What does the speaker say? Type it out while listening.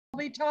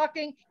be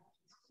talking.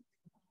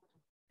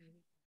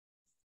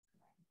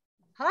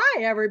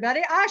 Hi,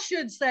 everybody. I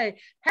should say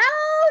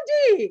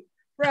howdy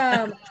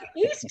from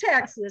East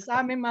Texas.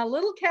 I'm in my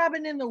little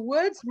cabin in the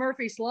woods,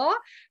 Murphy's Law,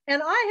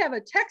 and I have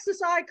a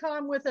Texas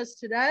icon with us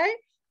today.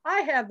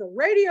 I have the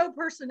radio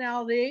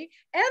personality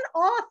and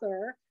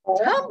author,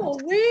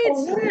 Tumbleweed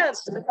Smith.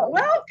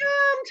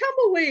 Welcome,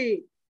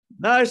 Tumbleweed.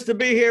 Nice to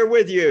be here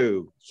with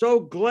you. So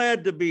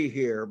glad to be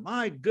here.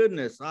 My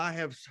goodness, I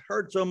have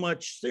heard so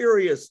much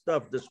serious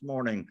stuff this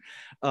morning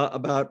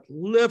about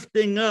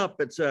lifting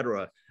up,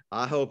 etc.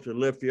 I hope to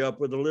lift you up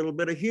with a little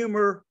bit of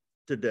humor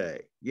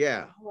today.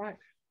 Yeah. All right.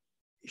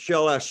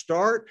 Shall I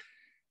start?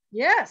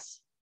 Yes.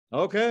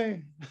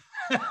 Okay.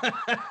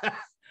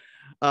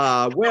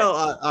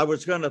 Well, I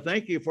was going to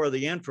thank you for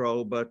the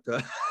intro, but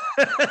I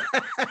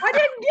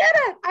didn't get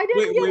it. I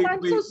didn't get it.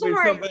 I'm so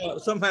sorry. We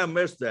somehow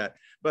missed that.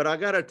 But I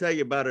got to tell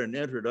you about an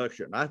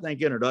introduction. I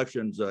think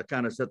introductions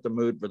kind of set the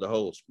mood for the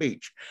whole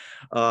speech.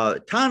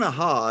 Tina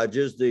Hodge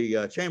is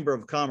the Chamber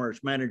of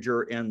Commerce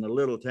manager in the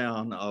little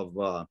town of,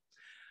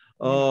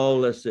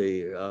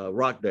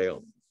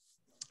 Rockdale.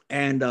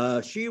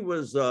 And she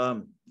was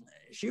going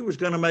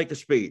to make a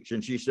speech,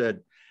 and she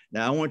said,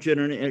 now I want you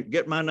to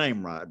get my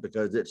name right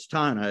because it's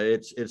Tina.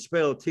 It's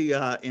spelled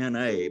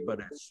T-I-N-A,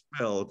 but it's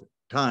spelled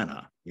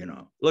Tina, you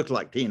know, looks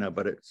like Tina,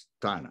 but it's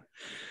Tina.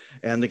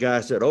 And the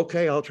guy said,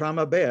 okay, I'll try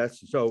my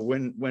best. So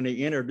when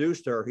he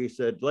introduced her, he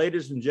said,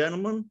 ladies and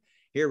gentlemen,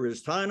 here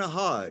is Tina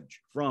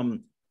Hodge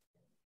from,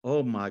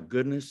 oh my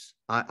goodness,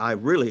 I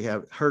really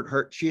have heard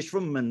her. She's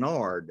from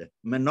Menard,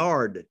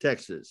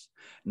 Texas,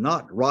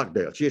 not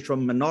Rockdale. She's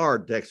from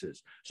Menard,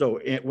 Texas. So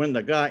when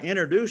the guy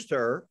introduced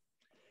her,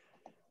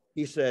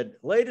 he said,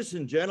 ladies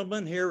and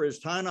gentlemen, here is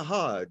Tina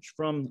Hodge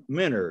from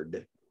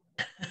Menard.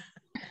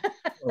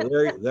 So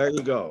there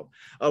you go.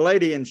 A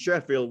lady in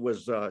Sheffield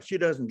was, she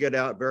doesn't get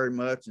out very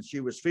much, and she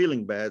was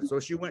feeling bad. So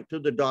she went to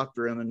the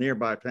doctor in the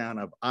nearby town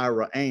of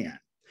Ira Ann.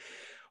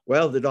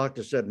 Well, the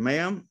doctor said,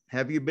 ma'am,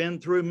 have you been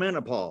through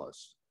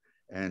menopause?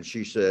 And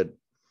she said,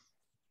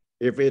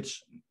 if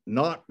it's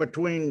not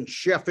between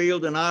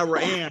Sheffield and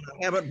Ira Ann,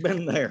 I haven't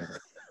been there.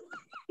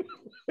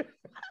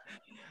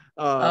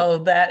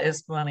 Oh, that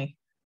is funny.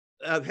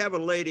 I have a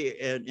lady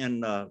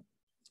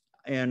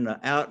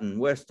out in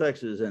West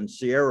Texas in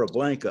Sierra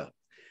Blanca.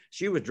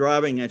 She was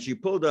driving and she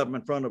pulled up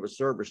in front of a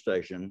service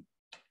station,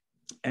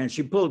 and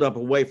she pulled up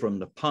away from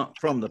the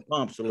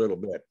pumps a little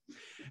bit.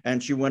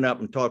 And she went up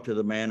and talked to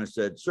the man and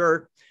said,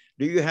 sir,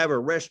 do you have a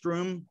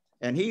restroom?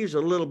 And he's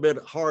a little bit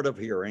hard of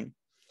hearing.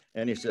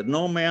 And he said,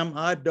 no, ma'am,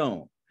 I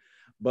don't.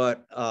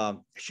 But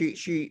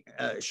she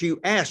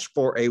asked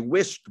for a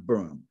whisk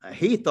broom.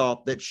 He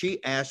thought that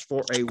she asked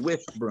for a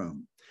whisk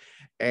broom.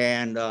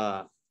 And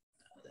the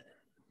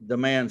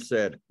man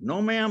said,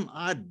 no, ma'am,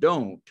 I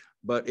don't.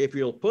 But if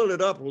you'll pull it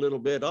up a little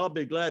bit, I'll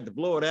be glad to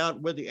blow it out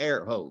with the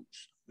air hose.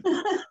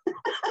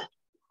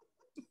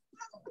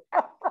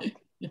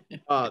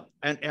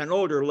 An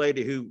older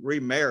lady who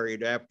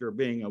remarried after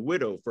being a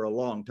widow for a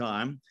long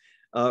time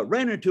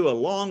ran into a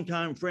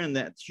longtime friend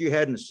that she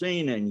hadn't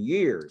seen in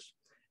years.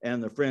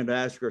 And the friend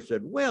asked her,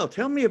 said, well,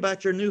 tell me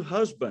about your new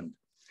husband.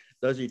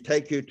 Does he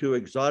take you to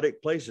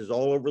exotic places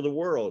all over the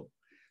world?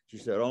 She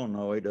said, oh,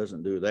 no, he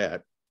doesn't do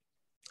that.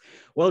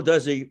 Well,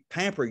 does he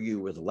pamper you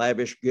with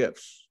lavish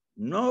gifts?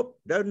 Nope,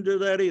 doesn't do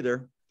that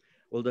either.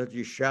 Well, does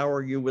he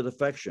shower you with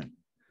affection?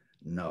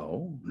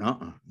 No,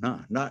 no.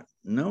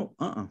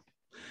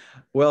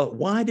 Well,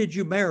 why did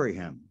you marry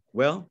him?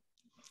 Well,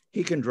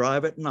 he can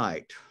drive at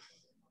night.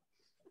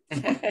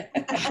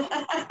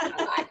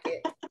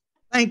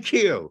 Thank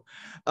you.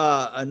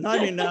 A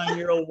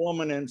 99-year-old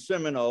woman in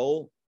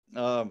Seminole,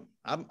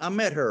 I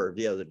met her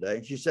the other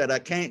day. She said, I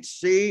can't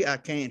see, I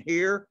can't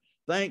hear.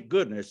 Thank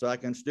goodness I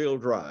can still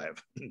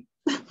drive.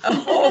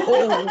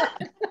 Oh.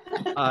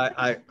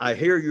 I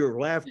hear your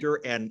laughter,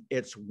 and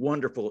it's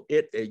wonderful.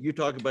 You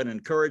talk about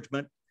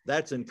encouragement.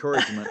 That's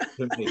encouragement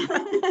to me.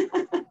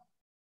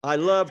 I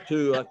love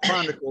to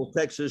chronicle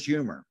Texas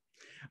humor.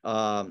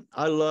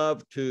 I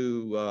love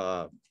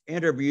to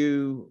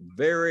interview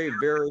very,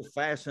 very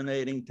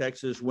fascinating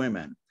Texas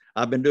women.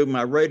 I've been doing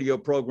my radio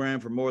program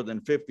for more than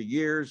 50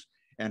 years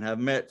and have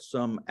met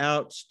some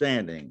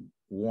outstanding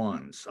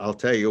ones. I'll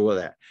tell you what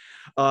that.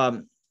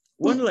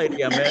 One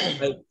lady I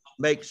met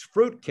makes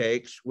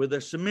fruitcakes with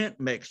a cement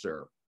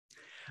mixer.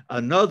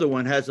 Another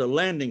one has a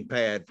landing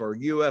pad for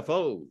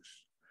UFOs.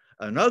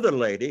 Another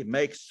lady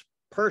makes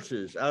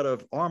purses out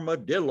of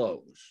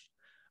armadillos.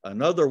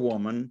 Another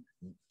woman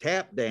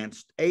tap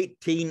danced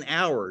 18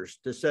 hours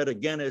to set a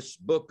Guinness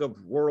Book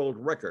of World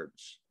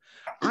Records.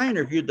 I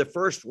interviewed the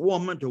first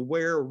woman to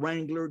wear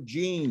Wrangler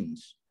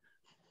jeans.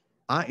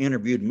 I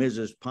interviewed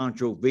Mrs.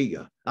 Pancho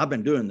Villa. I've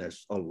been doing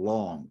this a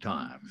long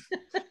time.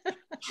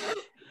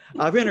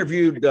 I've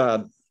interviewed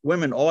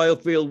women oil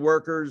field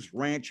workers,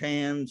 ranch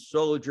hands,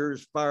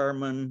 soldiers,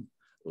 firemen,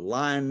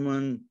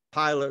 linemen,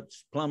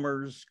 pilots,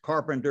 plumbers,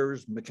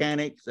 carpenters,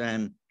 mechanics,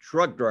 and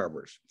truck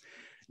drivers.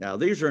 Now,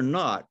 these are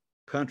not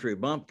country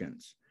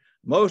bumpkins.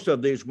 Most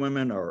of these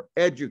women are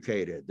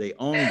educated. They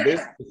own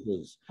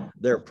businesses.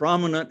 They're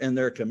prominent in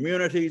their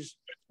communities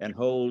and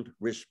hold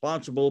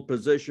responsible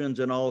positions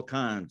in all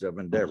kinds of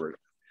endeavors.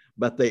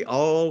 But they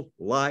all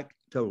like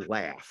to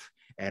laugh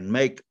and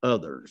make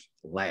others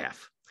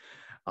laugh.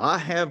 I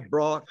have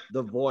brought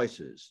the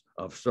voices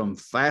of some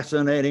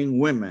fascinating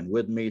women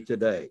with me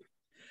today.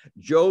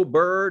 Jo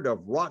Bird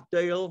of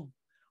Rockdale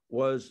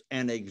was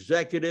an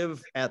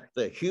executive at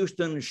the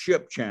Houston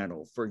Ship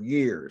Channel for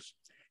years.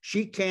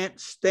 She can't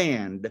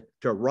stand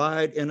to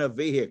ride in a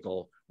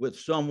vehicle with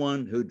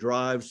someone who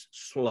drives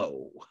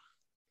slow.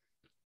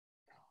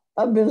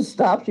 I've been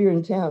stopped here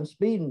in town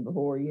speeding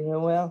before, you know.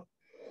 Well,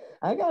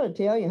 I got to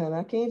tell you, hon,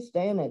 I can't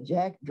stand that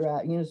Jack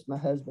drive. You know, it's my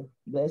husband,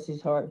 bless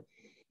his heart.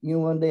 You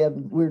know, one day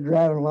we were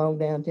driving along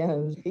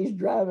downtown. He's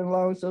driving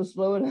along so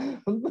slow. And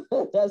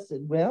I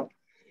said, well,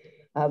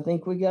 I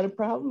think we got a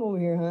problem over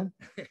here, hon.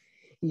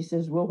 He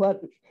says, well,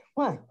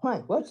 why?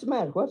 What's the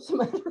matter? What's the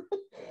matter?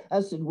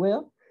 I said,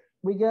 well,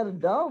 we got a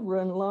dog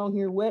running along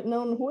here wetting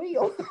on the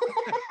wheel.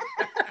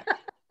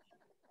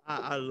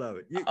 I love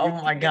it.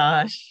 My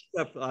gosh.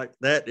 Stuff like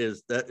that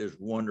is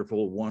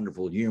wonderful,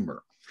 wonderful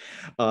humor.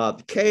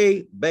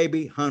 Kay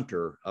Baby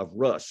Hunter of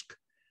Rusk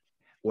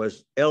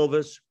was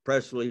Elvis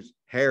Presley's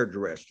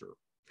hairdresser,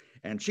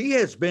 and she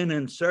has been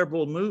in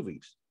several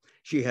movies.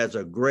 She has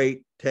a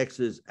great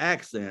Texas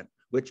accent,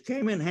 which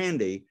came in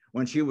handy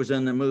when she was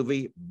in the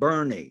movie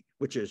Bernie,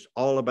 which is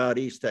all about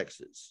East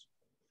Texas.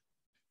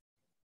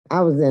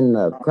 I was in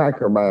the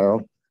Cracker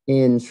Barrel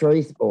in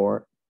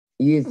Shreveport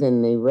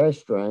using the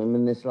restroom,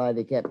 and this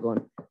lady kept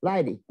going,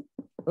 lady,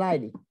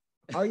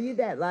 are you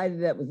that lady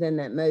that was in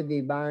that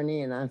movie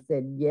Bernie? And I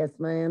said, yes,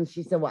 ma'am.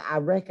 She said, well, I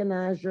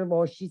recognize your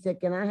voice. She said,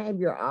 can I have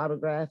your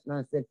autograph? And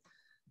I said,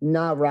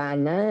 not right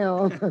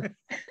now.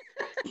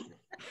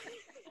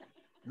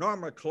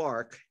 Norma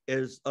Clark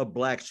is a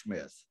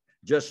blacksmith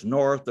just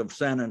north of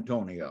San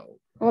Antonio.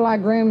 Well, I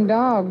groomed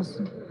dogs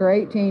for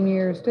 18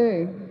 years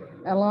too,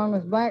 along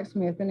with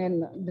blacksmithing,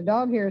 and the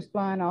dog hair is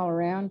flying all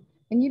around,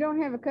 and you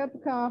don't have a cup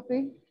of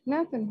coffee,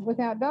 nothing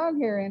without dog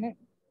hair in it.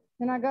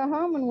 And I go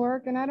home and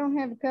work, and I don't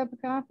have a cup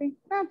of coffee,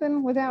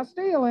 nothing without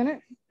steel in it.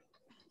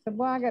 So,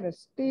 boy, I got a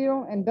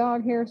steel and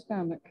dog hair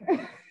stomach.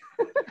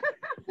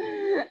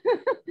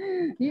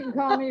 You can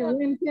call me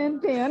Rin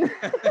 1010.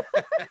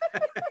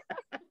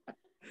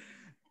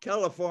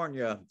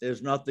 California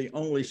is not the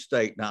only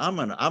state. Now, I'm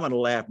gonna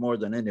laugh more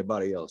than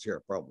anybody else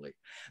here, probably.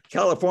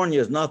 California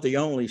is not the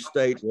only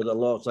state with a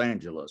Los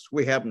Angeles.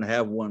 We happen to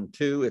have one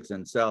too. It's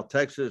in South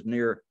Texas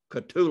near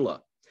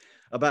Cotulla.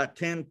 About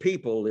 10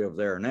 people live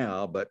there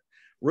now, but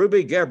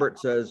Ruby Gebbert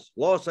says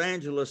Los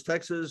Angeles,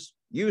 Texas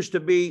used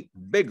to be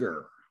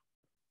bigger.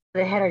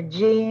 They had a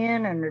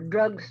gin and a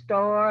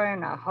drugstore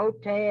and a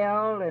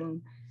hotel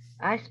and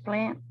ice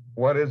plant.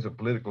 What is the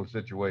political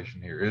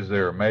situation here? Is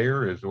there a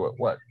mayor? Is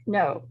what?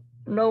 No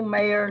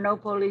mayor, no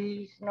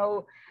police,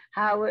 no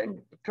highway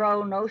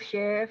patrol, no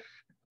sheriff,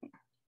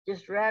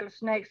 just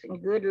rattlesnakes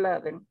and good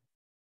loving.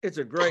 It's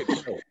a great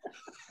place.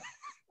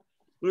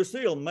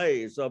 Lucille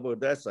Mays of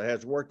Odessa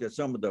has worked at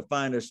some of the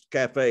finest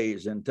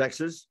cafes in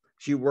Texas.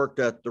 She worked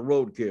at the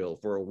Roadkill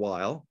for a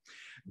while.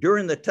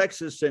 During the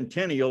Texas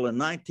Centennial in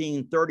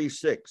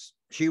 1936,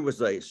 she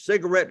was a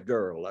cigarette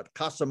girl at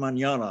Casa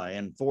Mañana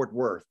in Fort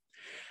Worth.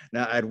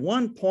 Now, at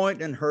one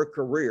point in her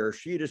career,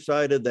 she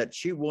decided that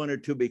she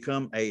wanted to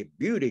become a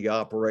beauty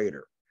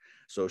operator.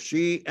 So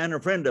she and a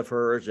friend of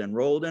hers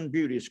enrolled in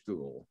beauty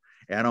school.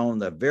 And on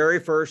the very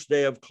first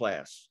day of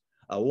class,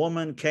 a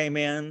woman came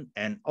in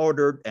and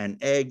ordered an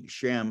egg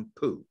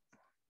shampoo.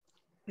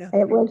 Yeah.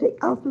 It was the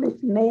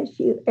awfulest mess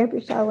you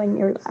ever saw in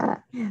your life.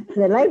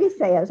 The lady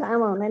says, I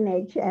want an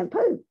egg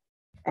shampoo.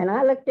 And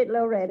I looked at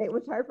Loretta. It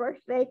was her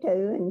first day too.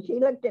 And she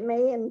looked at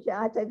me and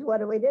I said,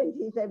 what do we do?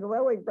 She said,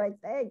 well, we break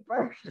the egg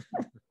first.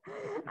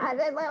 I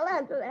said, well,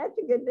 that's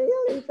a good deal.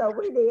 And so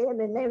we did.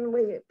 And then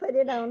we put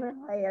it on her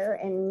hair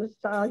and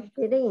massaged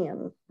it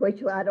in,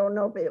 which I don't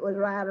know if it was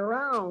right or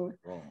wrong.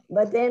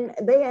 But then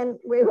when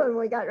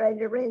we got ready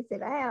to rinse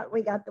it out,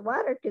 we got the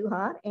water too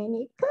hot and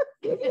he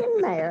cooked it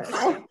in there.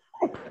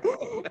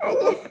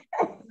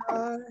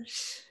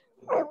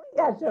 And we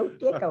got so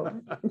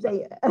tickled.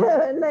 See,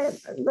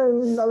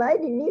 the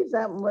lady knew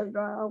something was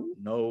wrong.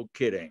 No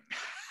kidding.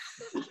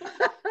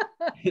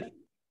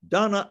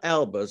 Donna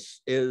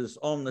Albus is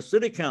on the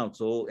city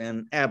council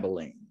in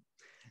Abilene.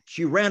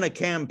 She ran a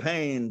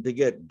campaign to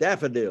get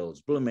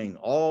daffodils blooming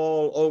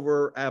all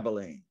over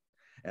Abilene.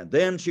 And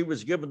then she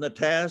was given the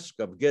task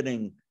of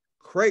getting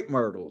crepe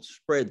myrtles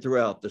spread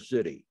throughout the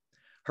city.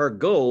 Her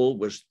goal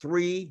was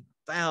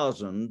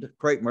 3,000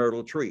 crepe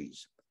myrtle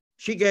trees.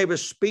 She gave a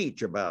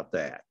speech about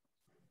that.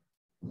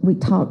 We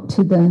talked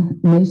to the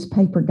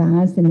newspaper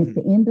guys, and at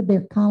the end of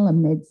their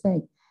column, they'd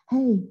say,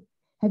 hey,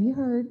 have you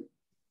heard?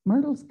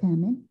 Myrtle's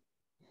coming.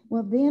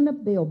 Well, then a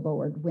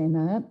billboard went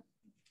up.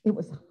 It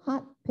was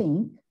hot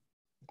pink,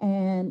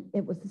 and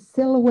it was a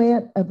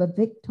silhouette of a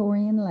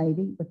Victorian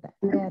lady with a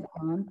hat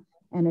on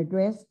and a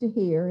dress to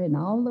here and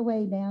all the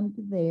way down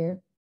to there.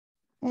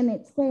 And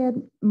it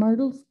said,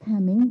 Myrtle's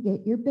coming,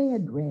 get your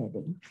bed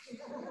ready.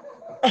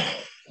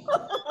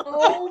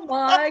 Oh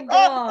my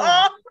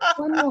God.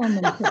 One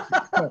woman took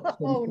exception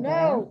Oh to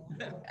no.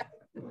 that,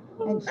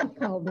 and she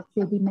called the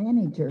city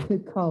manager, who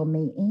called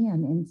me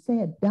in and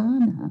said,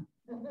 Donna,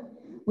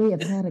 we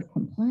have had a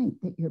complaint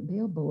that your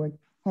billboard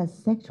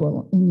has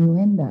sexual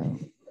innuendo.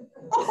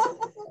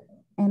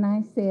 And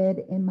I said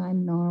in my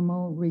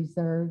normal,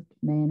 reserved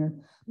manner,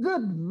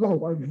 good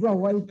Lord,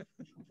 Roy.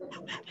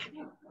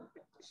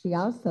 She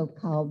also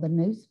called the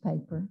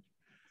newspaper.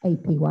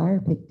 AP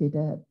Wire picked it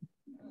up.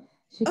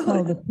 She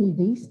called the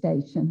TV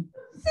station.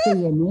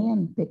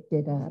 CNN picked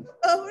it up.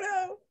 Oh,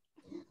 no.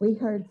 We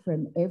heard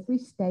from every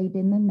state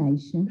in the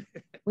nation.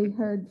 We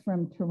heard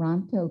from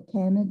Toronto,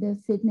 Canada,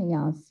 Sydney,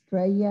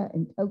 Australia,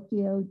 and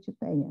Tokyo,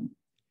 Japan.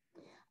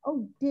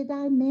 Oh, did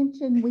I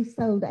mention we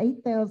sold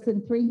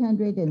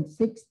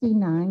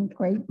 8,369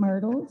 crepe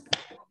myrtles?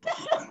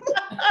 So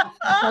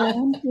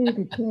I'm here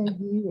to tell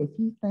you, if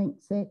you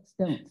think sex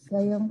don't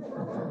sell,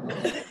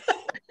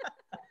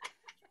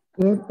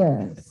 it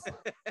does.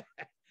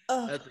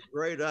 That's a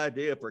great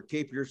idea for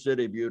Keep Your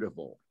City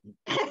Beautiful.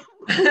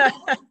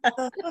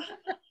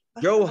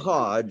 Joe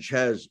Hodge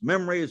has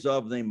memories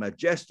of the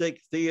Majestic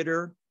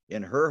Theater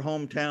in her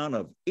hometown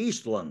of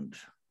Eastland.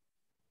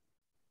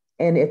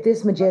 And at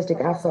this Majestic,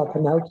 I saw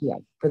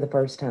Pinocchio for the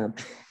first time.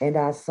 And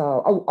I saw,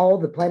 all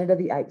the Planet of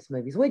the Apes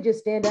movies. We just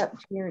stand up and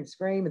cheer and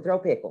scream and throw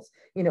pickles,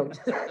 you know,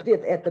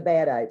 at the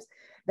bad apes.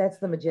 That's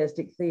the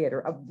Majestic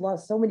Theater. I've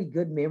lost so many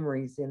good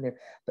memories in there.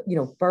 But, you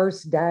know,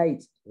 first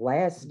dates,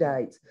 last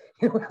dates,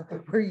 you know,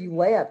 where you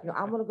left. You know,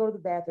 I'm going to go to the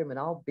bathroom and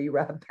I'll be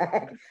right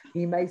back.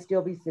 He may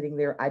still be sitting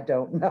there. I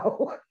don't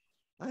know.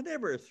 I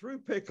never threw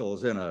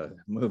pickles in a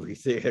movie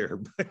theater,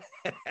 but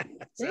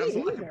sounds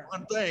like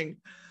one thing.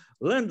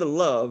 Linda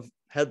Love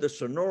had the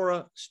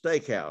Sonora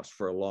Steakhouse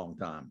for a long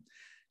time.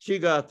 She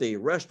got the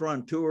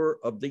Restaurateur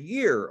of the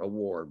Year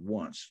award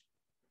once.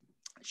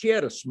 She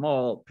had a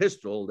small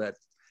pistol that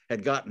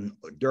had gotten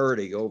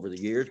dirty over the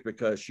years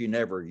because she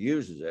never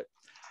uses it.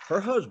 Her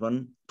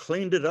husband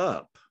cleaned it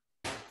up.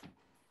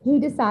 He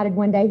decided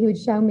one day he would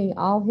show me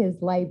all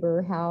his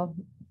labor, how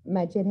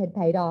much it had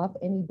paid off,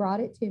 and he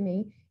brought it to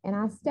me, and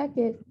I stuck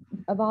it,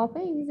 of all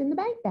things, in the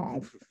bank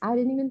bag. I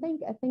didn't even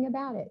think a thing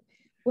about it.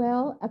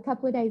 Well, a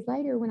couple of days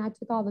later, when I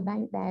took all the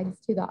bank bags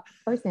to the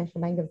First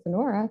National Bank of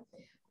Sonora,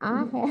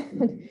 I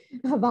had,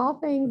 of all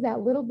things, that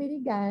little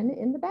bitty gun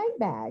in the bank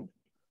bag.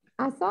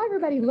 I saw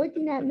everybody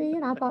looking at me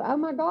and I thought, oh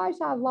my gosh,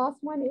 I've lost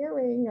one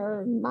earring,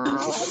 or my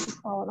eyelash is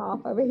falling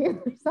off over here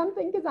or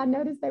something, because I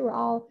noticed they were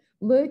all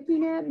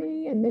looking at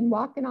me and then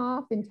walking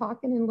off and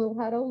talking in little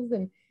huddles.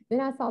 And then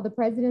I saw the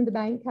president of the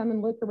bank come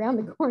and look around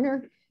the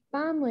corner.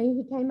 Finally,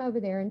 he came over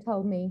there and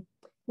told me,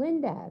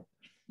 Linda,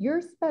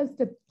 you're supposed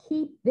to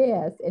keep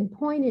this, and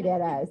point it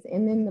at us.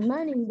 And then the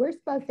money, we're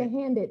supposed to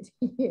hand it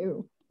to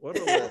you. What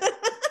a list.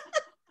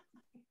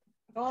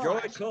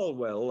 Joy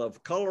Caldwell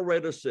of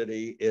Colorado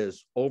City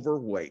is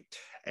overweight,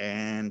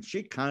 and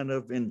she kind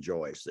of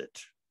enjoys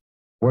it.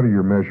 What are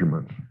your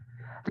measurements?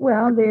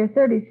 Well, they're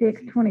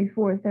 36,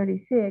 24,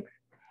 36.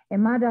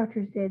 And my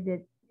doctor said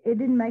that it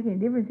didn't make any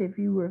difference if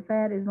you were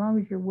fat as long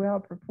as you're well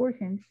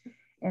proportioned.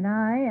 And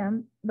I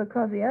am,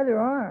 because the other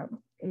arm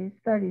is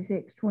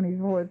 36,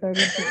 24,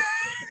 36.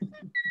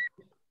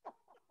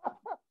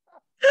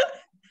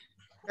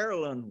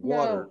 Carolyn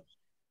Waters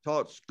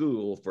taught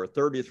school for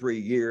 33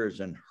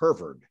 years in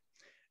Harvard.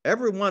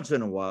 Every once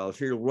in a while,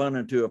 she'll run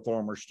into a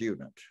former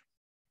student.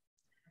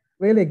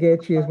 Really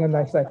gets you is when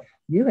they say,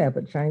 you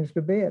haven't changed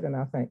a bit. And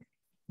I think,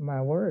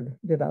 my word,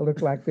 did I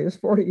look like this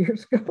 40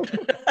 years ago?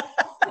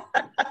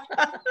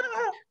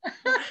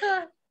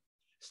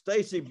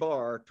 Stacy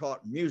Barr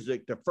taught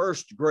music to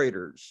first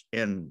graders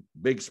in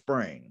Big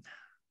Spring.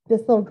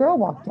 This little girl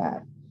walked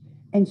up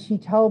and she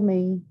told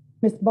me,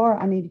 Miss Barr,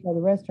 I need to go to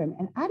the restroom.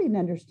 And I didn't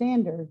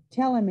understand her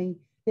telling me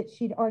that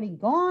she'd already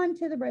gone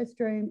to the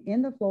restroom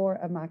in the floor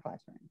of my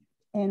classroom.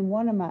 And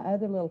one of my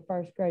other little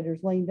first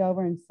graders leaned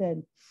over and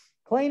said,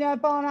 clean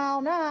up on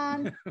aisle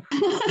 9.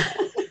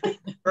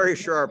 Very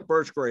sharp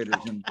first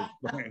graders in Big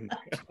Spring.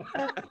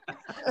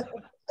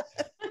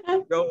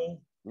 Joe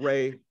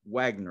Ray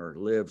Wagner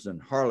lives in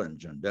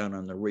Harlingen down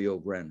in the Rio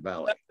Grande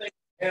Valley.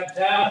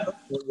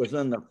 It was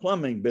in the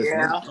plumbing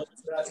business. Yeah.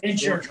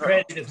 Insurance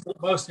credit is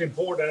most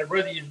important. I'd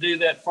rather you do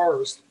that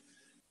first.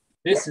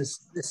 This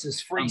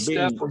is free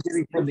stuff we're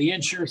getting from the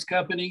insurance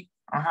company.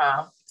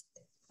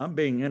 I'm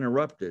being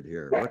interrupted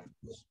here.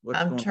 What's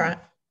I'm going trying. on?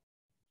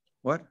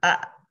 What?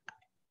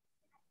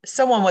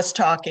 Someone was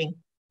talking.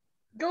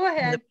 Go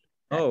ahead.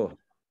 Joe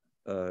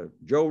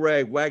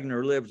Ray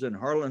Wagner lives in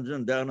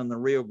Harlingen down in the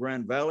Rio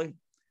Grande Valley.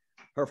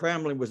 Her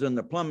family was in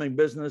the plumbing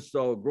business,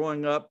 so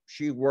growing up,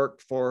 she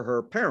worked for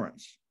her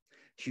parents.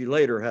 She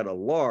later had a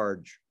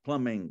large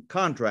plumbing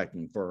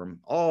contracting firm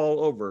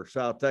all over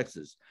South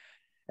Texas,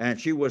 and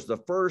she was the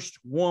first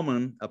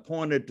woman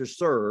appointed to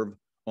serve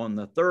on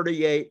the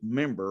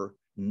 38-member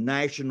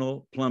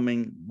National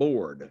Plumbing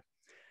Board.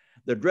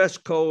 The dress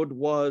code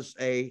was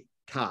a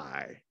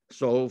tie,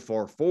 So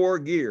for 4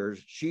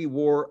 years, she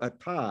wore a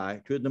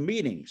tie to the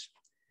meetings.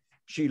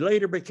 She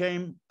later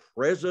became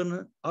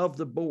president of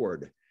the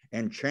board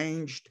and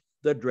changed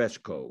the dress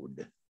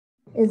code.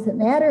 As a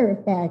matter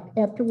of fact,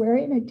 after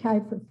wearing a tie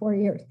for 4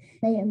 years,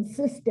 they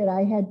insisted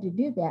I had to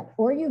do that,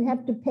 or you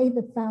have to pay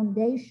the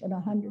foundation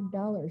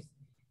 $100.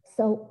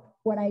 So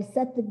when I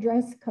set the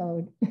dress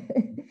code,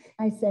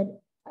 I said,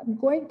 I'm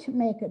going to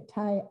make a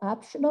tie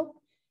optional.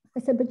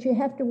 I said, but you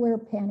have to wear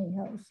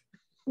pantyhose.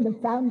 The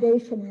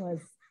foundation was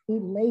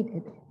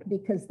elated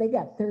because they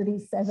got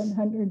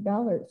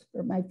 $3,700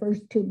 for my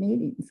first 2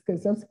 meetings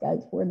because those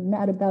guys were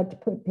not about to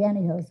put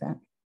pantyhose on.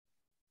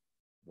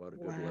 What a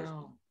good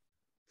lesson.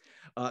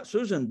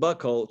 Susan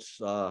Buckholz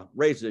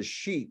raises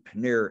sheep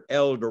near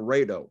El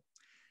Dorado.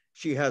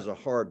 She has a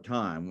hard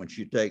time when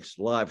she takes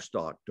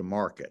livestock to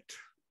market.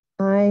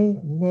 I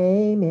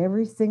name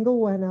every single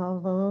one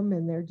of them,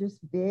 and they're just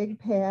big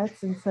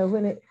pets. And so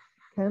when it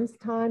comes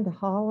time to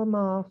haul them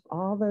off,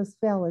 all those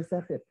fellas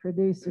up at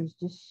Producers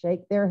just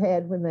shake their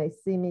head when they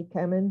see me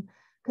coming,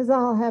 because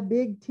I'll have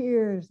big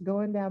tears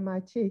going down my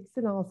cheeks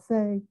and I'll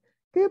say,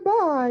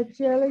 goodbye,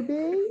 Jelly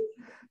Bean.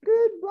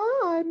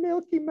 Goodbye,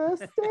 Milky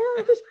Mustache.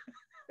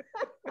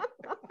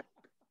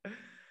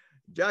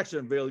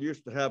 Jacksonville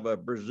used to have a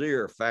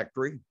brassiere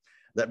factory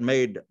that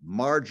made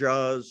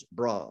Marja's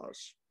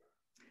bras.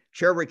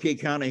 Cherokee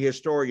County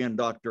historian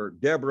Dr.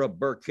 Deborah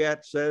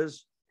Burkett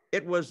says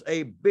it was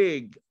a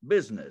big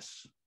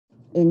business.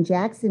 In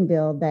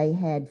Jacksonville, they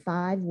had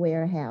 5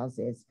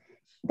 warehouses.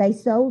 They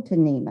sold to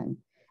Neiman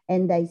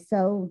and they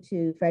sold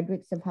to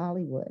Fredericks of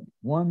Hollywood.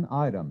 One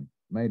item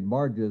made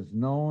Marge's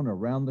known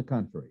around the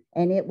country.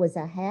 And it was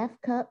a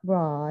half-cut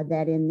bra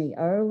that in the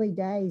early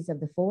days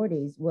of the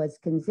 40s was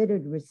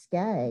considered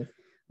risque,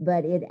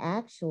 but it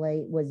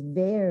actually was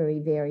very,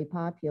 very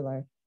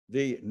popular.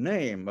 The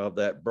name of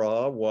that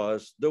bra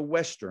was the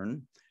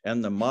Western,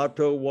 and the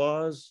motto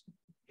was,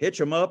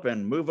 hitch 'em up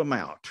and move 'em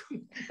out.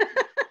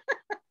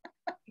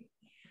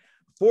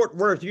 Fort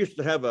Worth used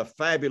to have a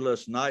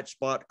fabulous night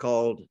spot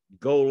called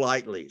Go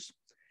Lightly's.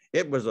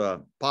 It was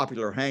a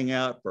popular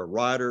hangout for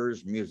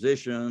writers,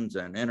 musicians,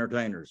 and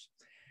entertainers.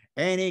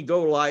 Annie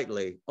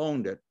Golightly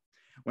owned it.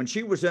 When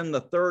she was in the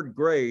 3rd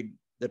grade,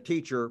 the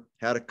teacher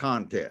had a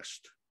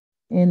contest.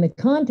 And the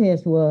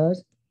contest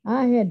was,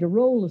 I had to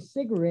roll a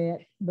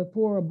cigarette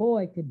before a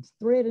boy could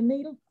thread a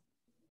needle.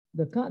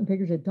 The cotton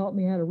pickers had taught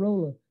me how to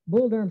roll a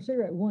bull durham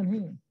cigarette with one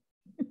hand.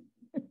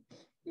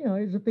 You know,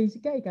 it was a piece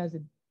of cake. I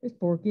said, this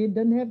poor kid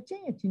doesn't have a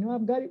chance. You know,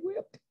 I've got it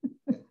whipped.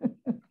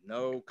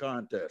 No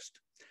contest.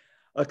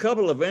 A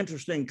couple of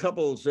interesting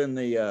couples in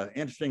the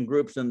interesting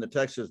groups in the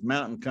Texas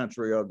Mountain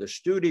Country are the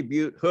Studi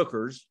Butte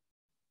Hookers,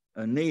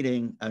 a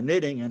knitting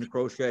and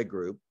crochet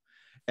group,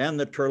 and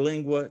the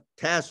Terlingua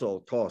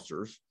Tassel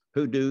Tossers,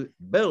 who do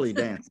belly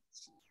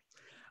dances.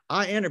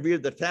 I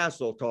interviewed the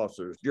tassel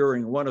tossers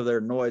during one of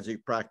their noisy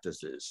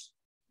practices.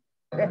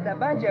 It's a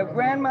bunch of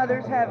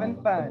grandmothers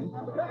having fun.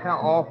 How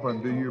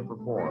often do you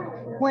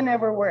perform?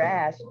 Whenever we're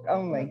asked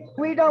only.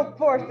 We don't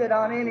force it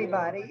on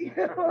anybody.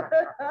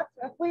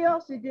 We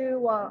also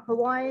do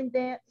Hawaiian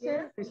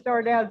dances. We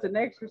started out as an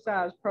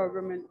exercise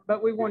program,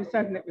 but we wanted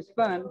something that was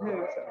fun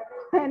too.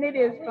 So. And it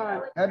is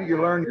fun. How do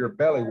you learn your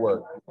belly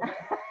work?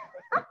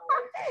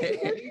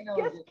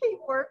 Just keep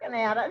working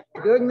at it.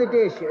 Doing the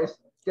dishes,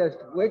 just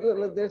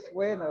wiggle it this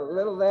way and a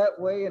little that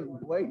way,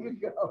 and away you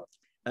go.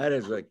 That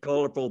is a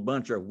colorful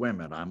bunch of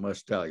women, I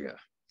must tell you.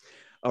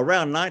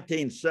 Around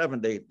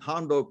 1970,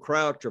 Hondo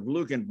Crouch of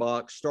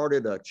Lugenbach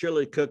started a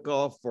chili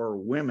cook-off for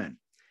women.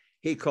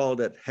 He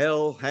called it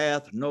Hell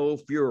Hath No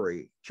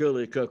Fury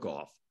Chili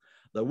Cook-Off.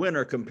 The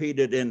winner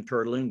competed in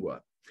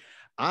Terlingua.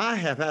 I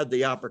have had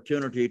the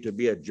opportunity to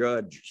be a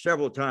judge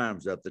several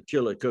times at the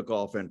chili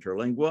cook-off in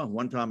Terlingua.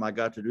 One time I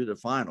got to do the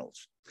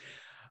finals.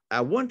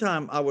 One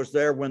time I was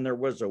there when there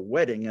was a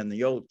wedding in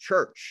the old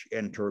church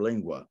in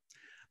Terlingua.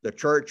 The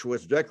church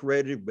was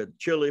decorated with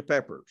chili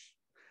peppers.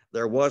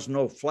 There was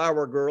no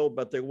flower girl,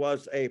 but there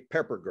was a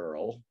pepper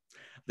girl.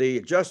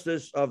 The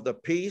justice of the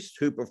peace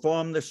who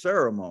performed the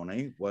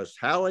ceremony was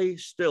Hallie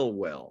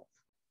Stillwell.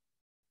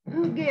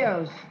 Who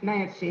gives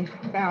Nancy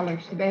Fowler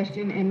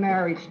Sebastian in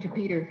marriage to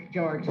Peter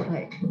George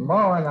Clay?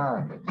 Ma and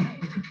I.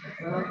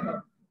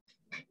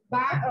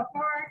 By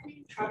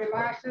authority of a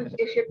license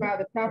issued by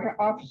the proper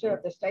officer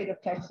of the state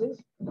of Texas,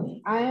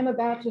 I am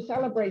about to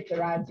celebrate the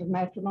rites of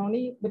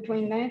matrimony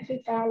between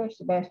Nancy Fowler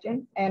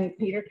Sebastian and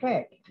Peter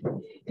Clegg.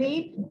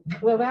 Pete,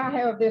 will thou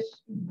have this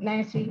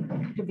Nancy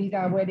to be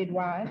thy wedded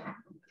wife?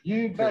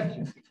 You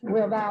betcha.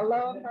 Will thou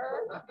love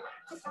her,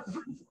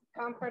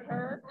 comfort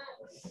her,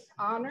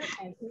 honor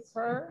and keep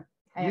her?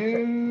 Answer.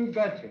 You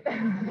betcha.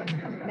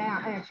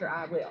 Now answer,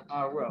 I will.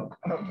 I will.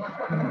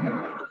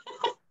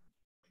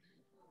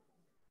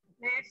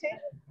 Nancy,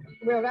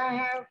 will thou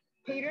have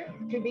Peter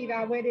to be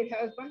thy wedded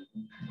husband?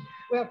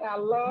 Wilt thou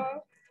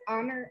love,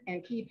 honor,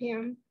 and keep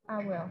him?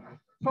 I will.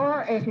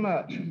 For as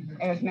much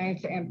as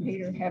Nancy and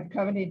Peter have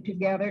covenanted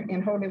together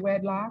in holy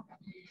wedlock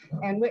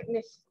and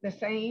witnessed the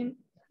same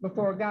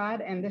before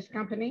God and this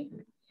company,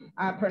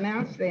 I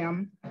pronounce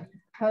them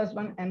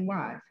husband and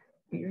wife.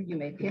 Here, you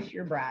may kiss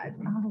your bride.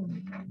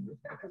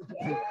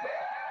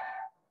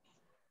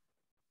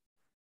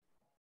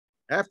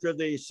 After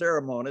the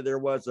ceremony, there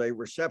was a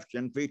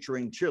reception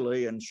featuring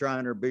chili and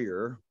Shiner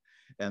beer.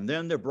 And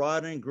then the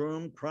bride and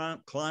groom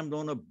climbed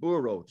on a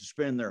burro to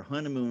spend their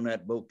honeymoon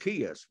at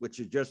Boquillas, which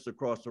is just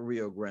across the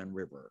Rio Grande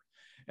River.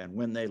 And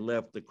when they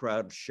left, the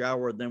crowd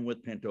showered them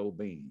with pinto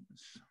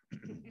beans.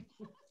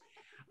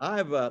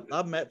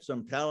 I've met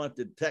some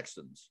talented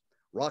Texans.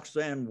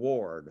 Roxanne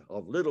Ward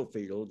of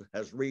Littlefield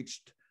has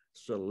reached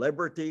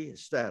celebrity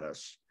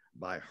status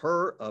by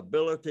her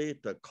ability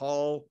to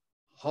call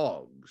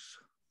hogs.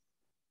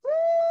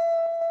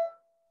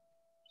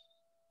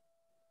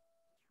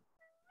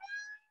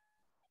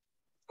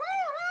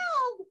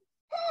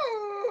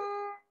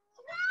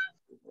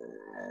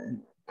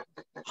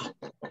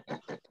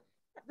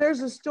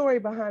 There's a story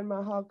behind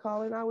my hog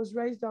calling. I was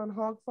raised on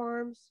hog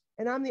farms,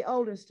 and I'm the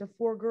oldest of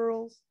 4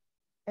 girls,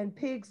 and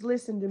pigs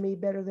listen to me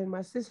better than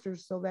my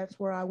sisters, so that's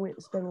where I went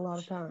and spent a lot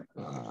of time.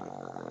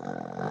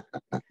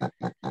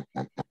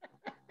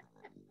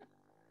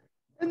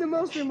 And the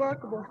most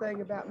remarkable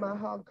thing about my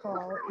hog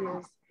call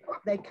is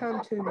they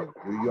come to me.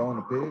 Do you own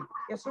a pig?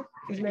 Yes, sir.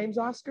 His name's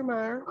Oscar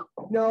Meyer.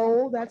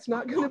 No, that's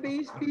not going to be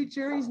his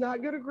future. He's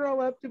not going to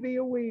grow up to be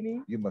a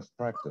weenie. You must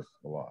practice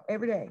a lot.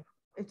 Every day.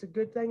 It's a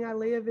good thing I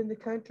live in the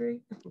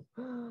country.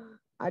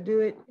 I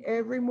do it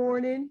every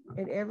morning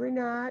and every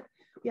night.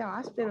 Yeah,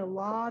 I spend a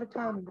lot of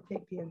time in the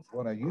pig pens.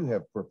 Well, now you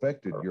have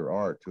perfected your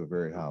art to a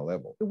very high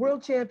level. The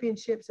World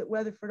Championships at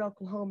Weatherford,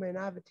 Oklahoma, and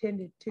I've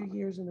attended 2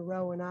 years in a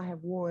row, and I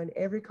have won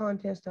every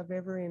contest I've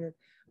ever entered.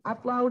 I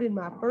flown in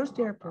my first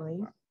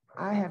airplane.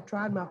 I have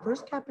tried my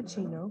first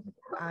cappuccino.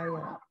 I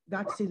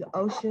got to see the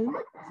ocean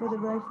for the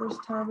very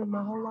first time in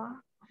my whole life.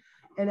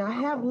 And I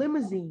have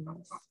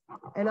limousines,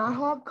 and I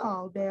hog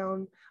call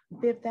down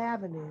Fifth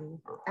Avenue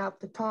out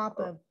the top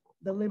of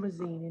the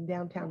limousine in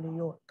downtown New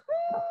York.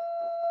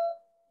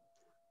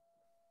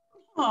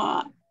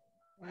 Wow.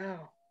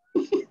 Wow.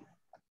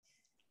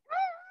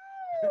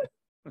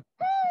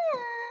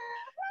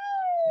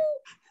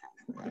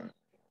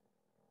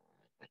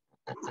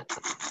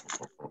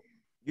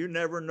 You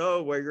never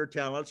know where your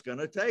talent's going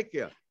to take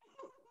you.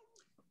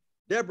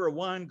 Deborah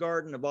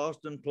Weingarten of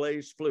Austin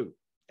plays flute.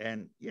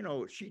 And, you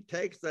know, she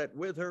takes that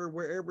with her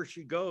wherever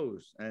she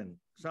goes. And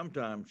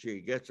sometimes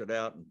she gets it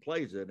out and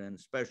plays it in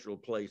special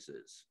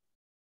places.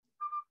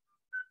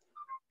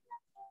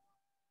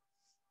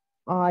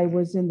 I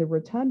was in the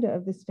rotunda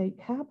of the state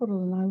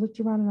capitol, and I looked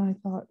around and I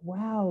thought,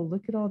 wow,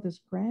 look at all this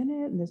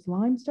granite and this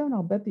limestone.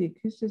 I'll bet the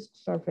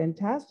acoustics are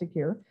fantastic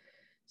here.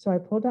 So I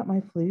pulled out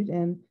my flute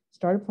and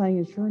started playing,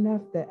 and sure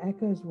enough, the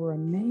echoes were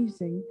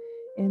amazing.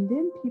 And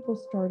then people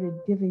started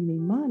giving me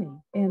money,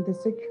 and the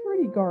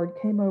security guard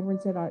came over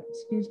and said,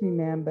 excuse me,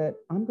 ma'am, but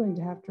I'm going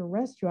to have to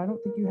arrest you. I don't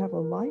think you have a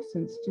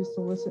license to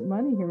solicit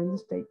money here in the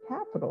state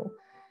capitol.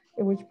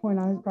 At which point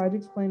I tried to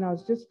explain I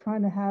was just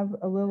trying to have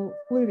a little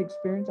flute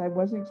experience. I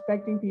wasn't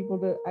expecting people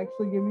to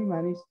actually give me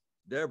money.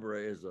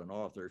 Deborah is an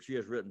author. She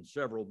has written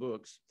several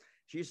books.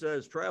 She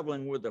says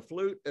traveling with a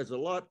flute is a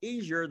lot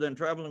easier than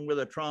traveling with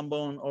a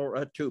trombone or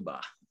a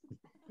tuba.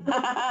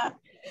 I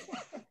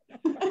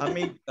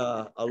meet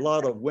a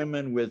lot of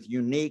women with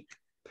unique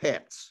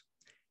pets.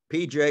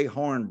 PJ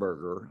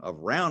Hornberger of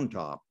Round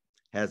Top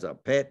has a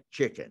pet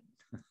chicken.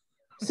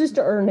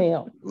 Sister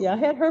Ernell. Yeah, I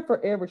had her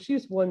forever. She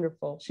was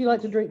wonderful. She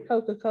liked to drink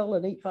Coca-Cola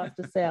and eat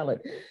pasta salad.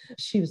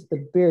 She was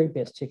the very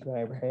best chicken I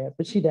ever had,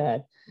 but she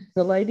died.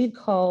 The lady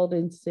called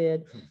and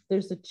said,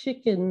 there's a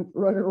chicken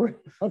running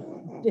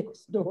around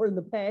next door in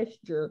the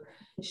pasture.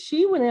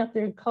 She went out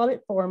there and caught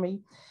it for me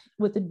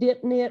with a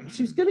dip net.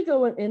 She was going to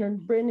go in a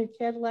brand new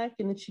Cadillac,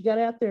 and then she got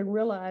out there and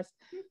realized,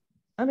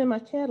 I'm in my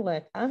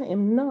Cadillac. I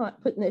am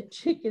not putting that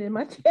chicken in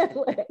my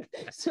Cadillac.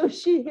 So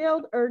she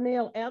held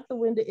Ernell out the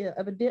window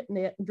of a dip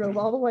net and drove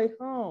all the way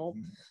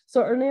home.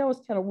 So Ernell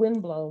was kind of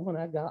windblown when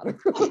I got her.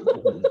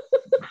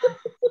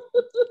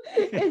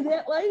 And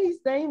that lady's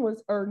name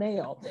was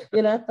Ernell.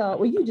 And I thought,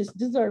 well, you just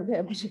deserve to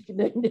have a chicken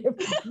named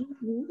after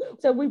you.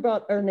 So we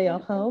brought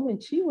Ernell home,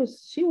 and she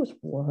was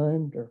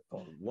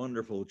wonderful.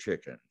 Wonderful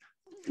chicken.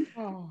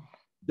 Oh.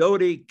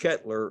 Dodie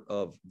Kettler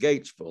of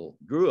Gatesville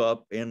grew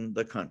up in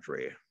the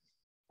country.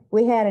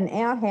 We had an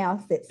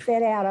outhouse that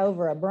set out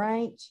over a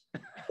branch.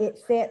 It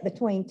sat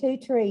between 2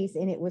 trees,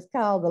 and it was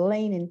called the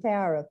Leaning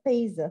Tower of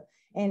Pisa.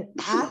 And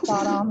I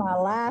thought all my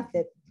life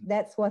that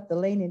that's what the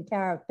Leaning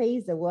Tower of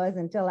Pisa was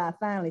until I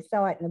finally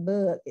saw it in a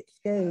book at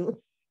school.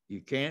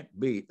 You can't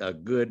beat a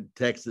good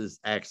Texas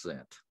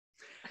accent.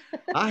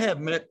 I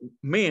have met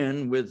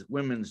men with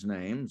women's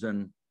names,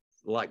 and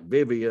like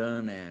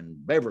Vivian and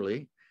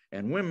Beverly,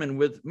 and women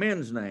with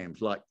men's names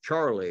like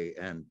Charlie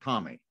and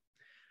Tommy.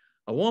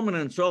 A woman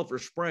in Sulphur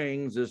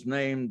Springs is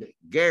named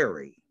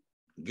Gary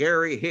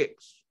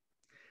Hicks.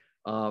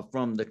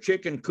 From the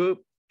chicken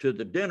coop to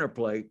the dinner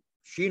plate,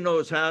 she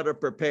knows how to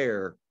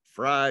prepare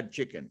fried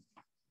chicken.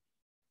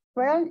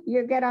 Well,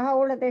 you get a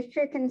hold of this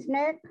chicken's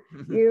neck,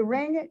 you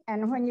wring it,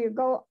 and when you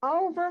go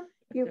over,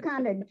 you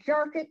kind of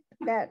jerk it.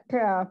 That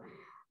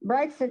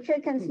breaks the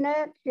chicken's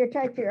neck. You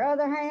take your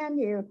other hand,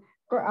 you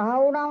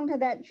hold on to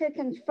that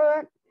chicken's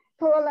foot,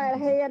 pull that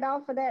head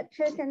off of that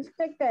chicken,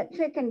 stick that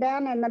chicken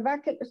down in the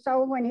bucket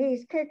so when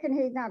he's cooking,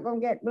 he's not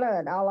going to get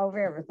blood all over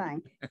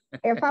everything.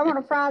 If I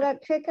want to fry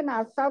that chicken,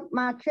 I soak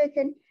my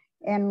chicken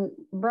in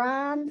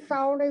brine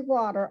salty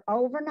water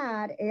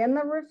overnight in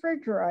the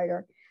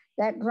refrigerator.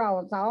 That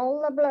draws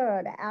all the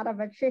blood out of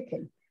a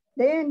chicken.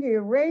 Then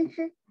you rinse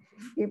it,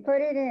 you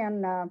put it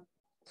in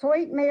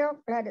sweet milk,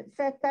 let it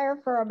sit there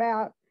for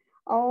about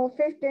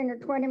 15 or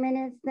 20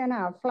 minutes, then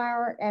I'll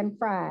flour it and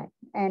fry it.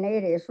 And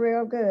it is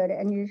real good,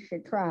 and you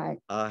should try it.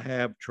 I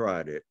have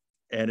tried it,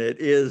 and it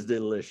is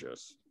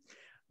delicious.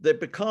 The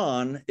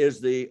pecan is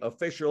the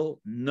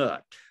official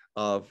nut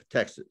of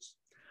Texas.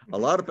 A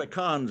lot of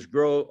pecans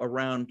grow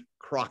around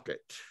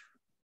Crockett.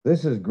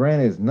 This is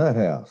Granny's Nut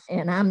House.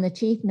 And I'm the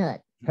chief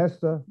nut.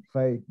 Hester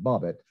Faye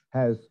Bobbitt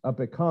has a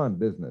pecan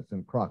business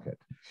in Crockett.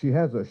 She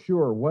has a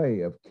sure way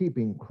of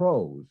keeping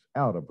crows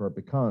out of her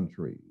pecan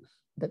trees.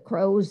 The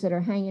crows that are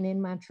hanging in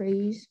my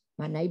trees,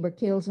 my neighbor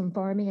kills them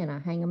for me and I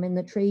hang them in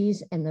the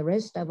trees, and the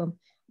rest of them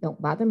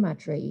don't bother my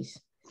trees.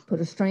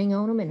 Put a string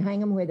on them and hang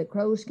them where the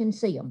crows can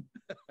see them.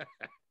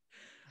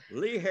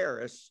 Lee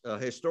Harris, a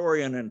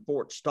historian in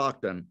Fort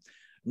Stockton,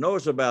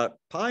 knows about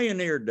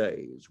pioneer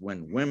days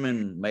when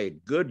women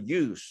made good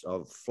use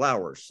of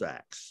flour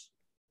sacks.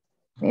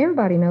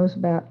 Everybody knows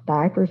about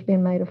diapers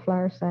being made of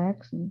flour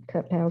sacks and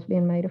cup towels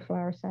being made of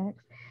flour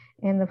sacks.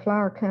 And the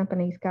flour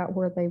companies got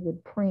where they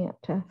would print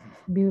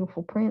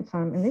beautiful prints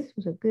on them. And this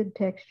was a good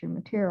texture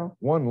material.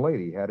 One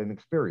lady had an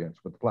experience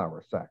with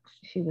flour sacks.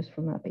 She was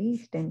from up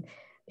east, and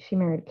she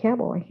married a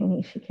cowboy.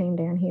 And she came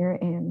down here,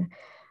 and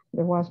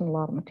there wasn't a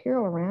lot of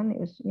material around. It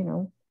was,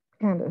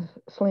 kind of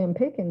slim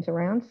pickings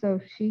around. So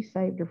she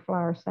saved her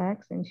flour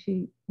sacks, and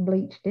she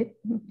bleached it.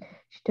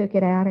 She took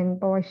it out, and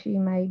boy, she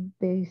made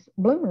these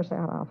bloomers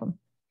out of them.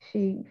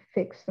 She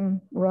fixed some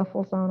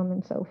ruffles on them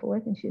and so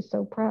forth, and she's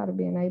so proud of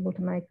being able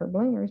to make her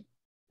bloomers.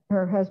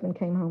 Her husband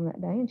came home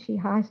that day, and she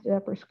hoisted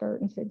up her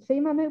skirt and said, "See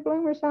my new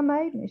bloomers I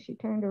made?" And as she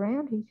turned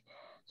around, he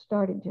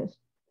started just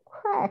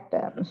cracked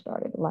up and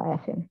started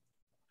laughing.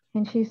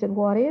 And she said,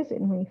 "What is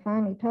it?" And when he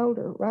finally told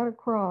her, right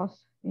across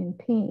in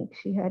pink,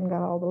 she hadn't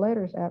got all the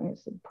letters out, and it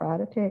said,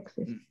 "Pride of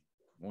Texas."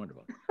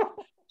 Wonderful.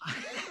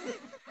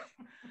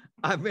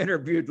 I've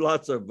interviewed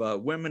lots of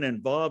women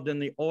involved in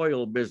the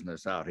oil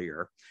business out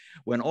here.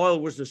 When oil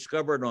was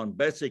discovered on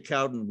Betsy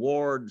Cowden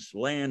Ward's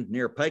land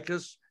near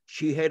Pecos,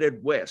 she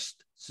headed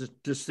west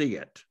to see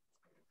it.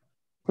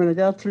 When it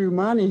got through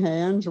money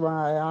hands,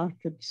 why, I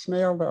could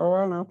smell the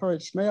oil, and I thought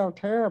it smelled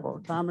terrible.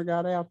 By the time I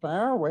got out to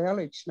our well,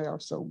 it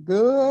smelled so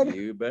good.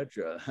 You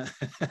betcha.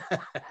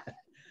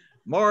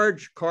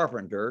 Marge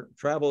Carpenter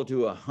traveled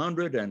to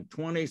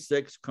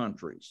 126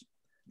 countries,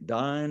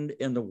 dined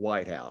in the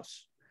White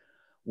House,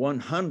 won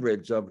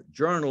hundreds of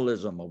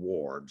journalism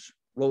awards,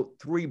 wrote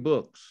 3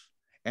 books,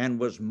 and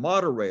was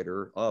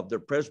moderator of the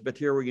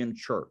Presbyterian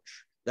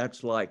Church.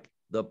 That's like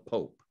the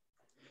Pope.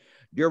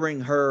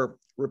 During her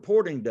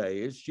reporting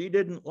days, she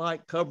didn't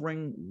like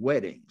covering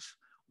weddings.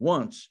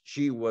 Once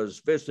she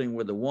was visiting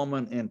with a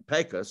woman in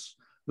Pecos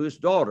whose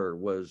daughter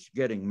was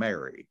getting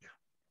married.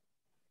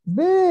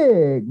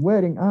 Big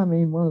wedding. I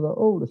mean, one of the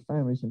oldest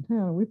families in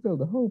town. We filled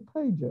the whole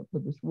page up for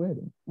this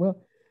wedding.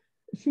 Well,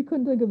 she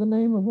couldn't think of the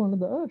name of one of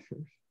the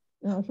ushers.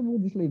 And I said, "We'll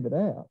just leave it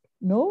out."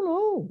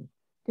 No,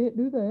 can't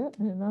do that.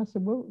 And I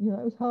said, "Well,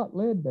 it was hot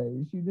lead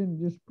days. You didn't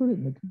just put it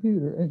in the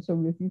computer." And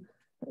so if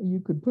you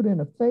could put in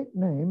a fake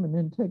name and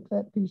then take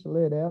that piece of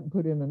lead out and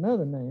put in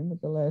another name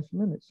at the last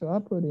minute. So I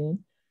put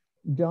in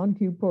John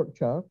Q.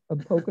 Porkchop of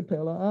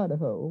Pocatello,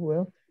 Idaho.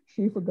 Well,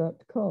 she forgot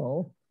to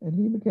call, and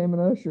he became an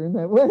usher in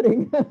that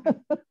wedding.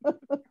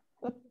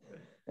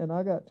 And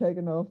I got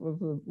taken off of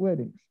the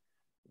weddings.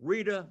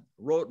 Rita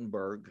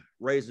Rotenberg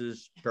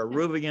raises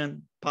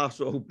Peruvian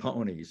Paso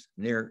ponies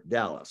near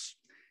Dallas.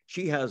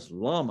 She has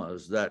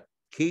llamas that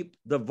keep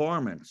the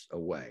varmints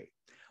away.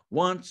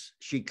 Once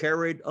she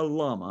carried a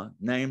llama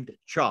named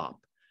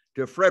Chop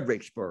to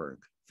Fredericksburg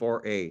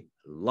for a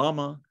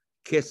llama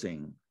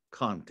kissing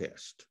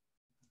contest.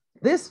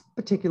 This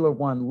particular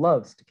one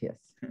loves to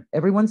kiss.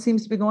 Everyone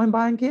seems to be going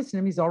by and kissing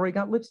him. He's already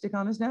got lipstick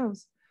on his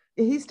nose.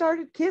 He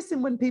started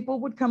kissing when people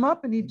would come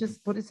up, and he'd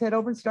just put his head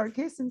over and start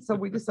kissing. So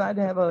we decided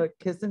to have a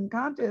kissing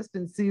contest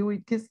and see who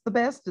would kiss the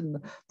best and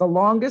the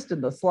longest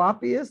and the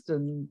sloppiest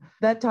and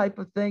that type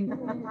of thing.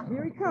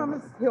 Here he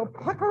comes. He'll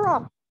pucker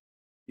up.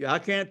 Yeah, I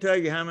can't tell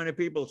you how many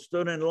people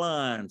stood in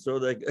line so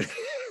they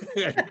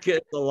could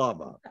kiss the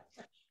llama.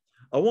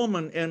 A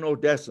woman in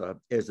Odessa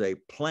is a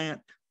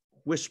plant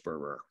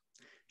whisperer.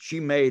 She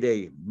made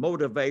a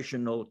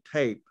motivational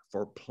tape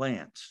for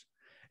plants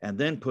and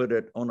then put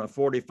it on a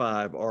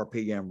 45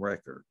 RPM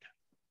record.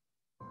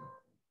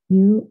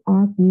 You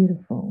are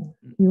beautiful.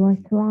 You are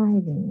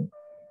thriving.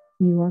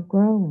 You are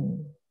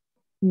growing.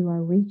 You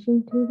are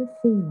reaching to the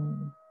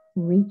ceiling,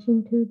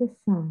 reaching to the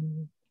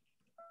sun,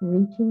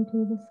 reaching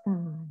to the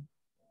sky.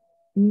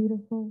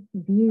 Beautiful,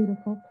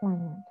 beautiful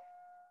plant.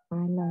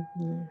 I love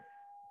you.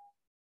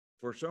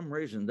 For some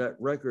reason, that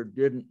record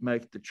didn't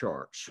make the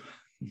charts.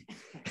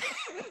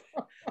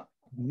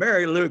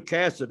 Mary Lou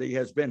Cassidy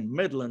has been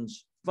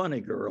Midland's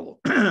funny girl,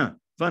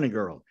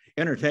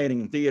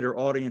 entertaining theater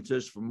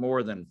audiences for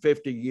more than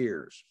 50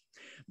 years.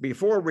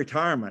 Before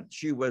retirement,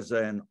 she was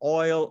an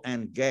oil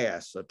and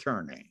gas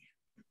attorney.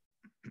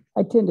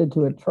 I tended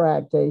to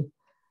attract a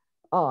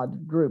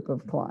odd group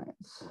of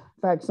clients.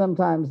 In fact,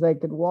 sometimes they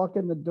could walk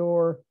in the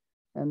door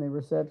and the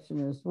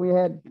receptionist, we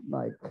had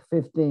like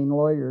 15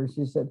 lawyers.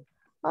 She said,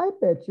 I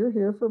bet you're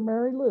here for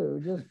Mary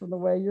Lou, just from the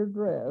way you're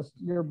dressed.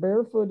 You're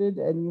barefooted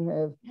and you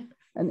have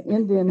an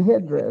Indian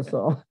headdress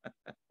on.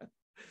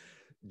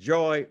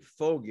 Joy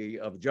Fogy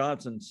of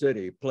Johnson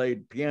City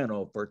played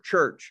piano for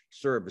church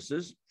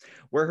services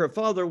where her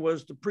father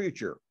was the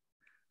preacher.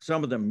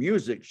 Some of the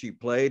music she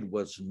played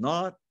was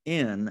not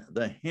in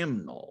the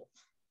hymnal.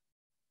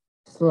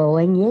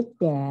 Slowing it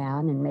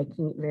down and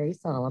making it very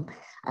solemn.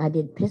 I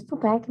did Pistol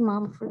Back and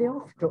Mama for the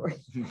Old Story.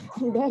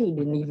 And Daddy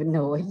didn't even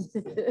know it.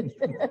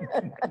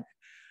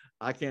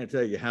 I can't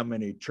tell you how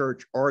many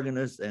church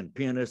organists and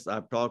pianists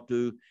I've talked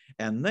to,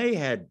 and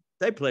they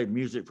played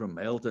music from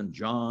Elton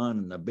John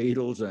and the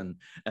Beatles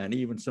and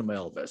even some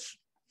Elvis.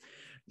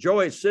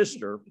 Joy's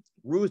sister,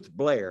 Ruth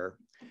Blair,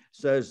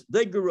 says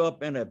they grew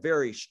up in a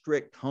very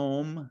strict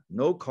home,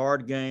 no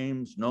card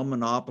games, no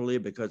Monopoly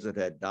because it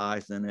had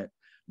dice in it,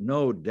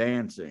 no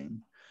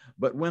dancing.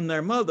 But when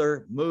their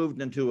mother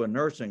moved into a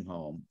nursing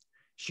home,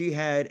 she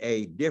had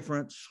a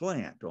different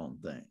slant on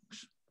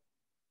things.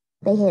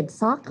 They had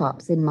sock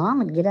hops and Mom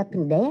would get up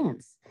and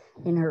dance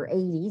in her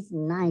 80s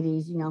and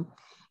 90s, you know.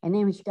 And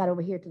then when she got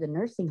over here to the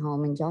nursing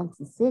home in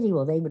Johnson City,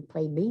 well, they would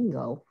play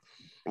bingo.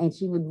 And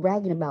she would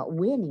bragging about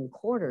winning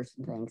quarters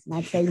and things. And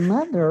I'd say,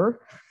 Mother,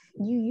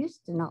 you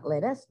used to not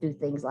let us do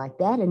things like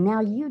that. And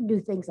now you do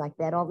things like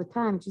that all the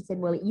time. And she said,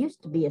 well, it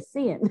used to be a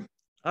sin.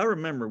 I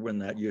remember when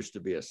that used to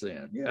be a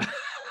sin. Yeah.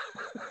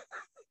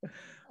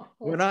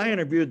 When I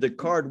interviewed the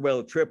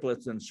Cardwell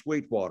triplets in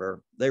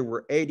Sweetwater, they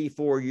were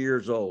 84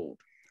 years old,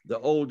 the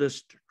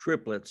oldest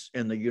triplets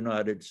in the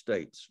United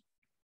States.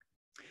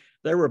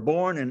 They were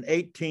born in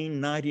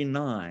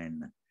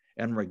 1899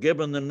 and were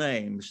given the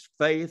names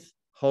Faith,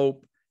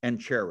 Hope, and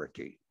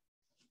Charity.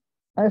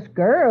 Us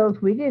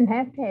girls, we didn't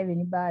have to have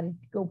anybody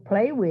to go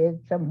play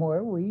with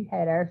somewhere. We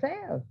had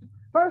ourselves.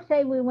 First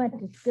day we went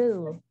to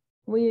school,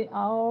 we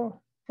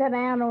all sat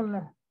down on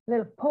the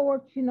little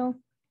porch, you know,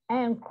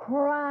 and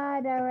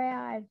cried our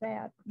eyes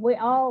out. We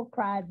all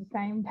cried at the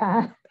same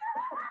time.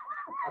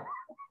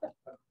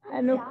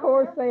 And of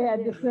course, they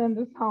had to send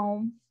us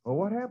home. Well,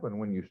 what happened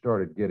when you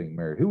started getting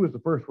married? Who was the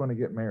first one to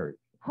get married?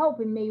 Hope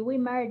and me, we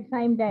married the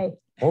same day.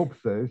 Hope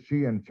says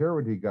she and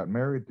Charity got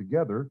married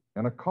together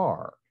in a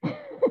car. Right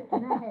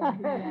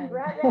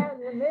out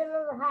in the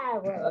middle of the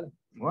highway.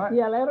 What?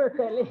 Yeah, let her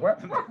tell you.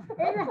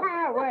 In the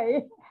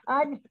highway,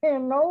 I just in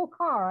an old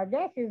car. I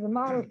guess it's a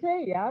Model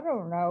T. I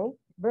don't know.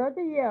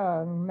 Brother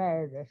Young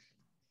married us.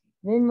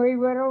 Then we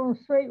went on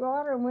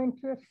Sweetwater and went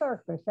to a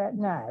circus that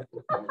night.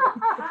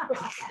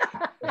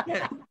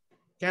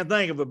 Can't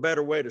think of a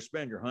better way to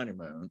spend your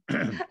honeymoon.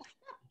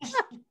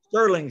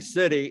 Sterling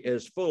City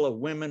is full of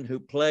women who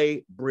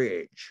play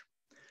bridge.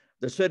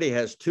 The city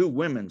has two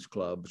women's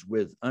clubs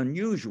with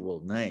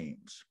unusual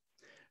names.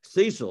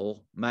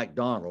 Cecil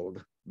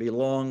MacDonald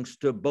belongs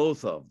to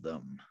both of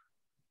them.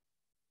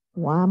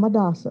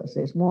 Wymadassas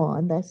is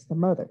one, that's the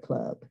mother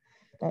club.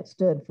 That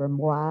stood for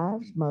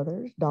wives,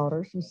 mothers,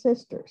 daughters, and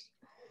sisters.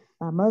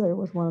 My mother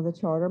was one of the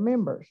charter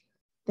members.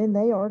 Then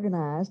they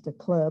organized a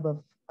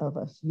club of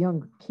us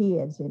younger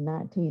kids in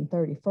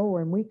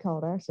 1934, and we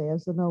called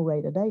ourselves the No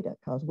Rate a Data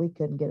because we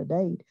couldn't get a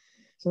date.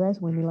 So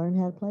that's when we learned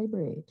how to play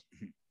bridge.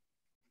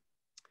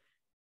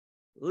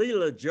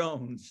 Leela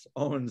Jones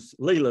owns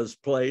Leela's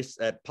Place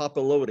at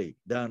Papalote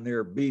down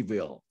near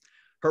Beeville.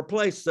 Her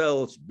place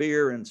sells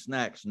beer and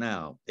snacks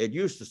now. It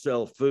used to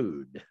sell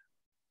food.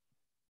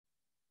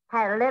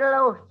 Had a little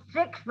old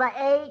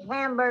 6x8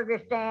 hamburger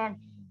stand.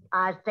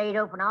 I stayed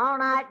open all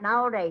night and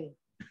all day.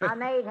 I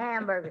made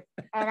hamburgers,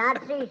 and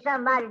I'd see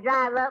somebody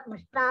drive up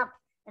and stop,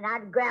 and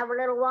I'd grab a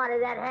little one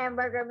of that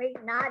hamburger meat,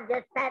 and I'd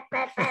just pat,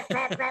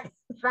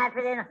 slap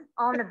it in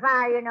on the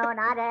fire, you know, and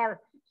I'd have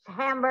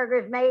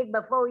hamburgers made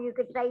before you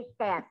could say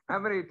scat. How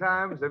many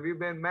times have you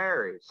been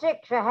married?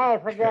 6 or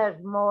half a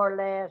dozen, more or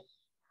less.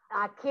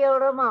 I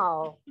killed them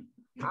all.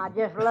 I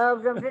just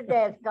loved them to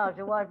death because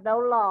there was no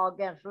law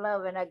against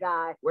loving a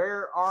guy.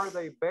 Where are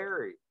they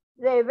buried?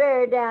 They're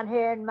buried down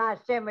here in my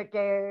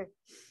cemetery.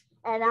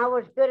 And I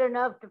was good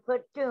enough to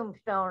put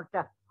tombstones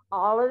to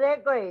all of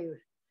their graves.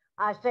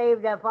 I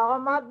saved up all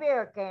my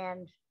beer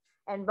cans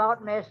and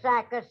bought me a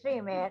sack of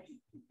cement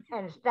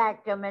and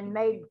stacked them and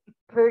made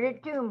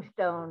pretty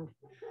tombstones.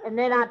 And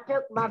then I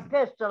took my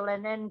pistol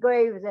and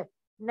engraved the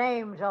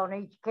names on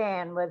each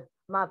can with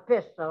my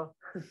pistol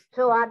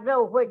so I'd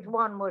know which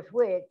one was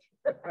which.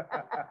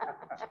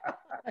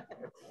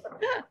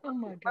 Oh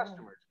my God.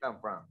 Customers come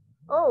from?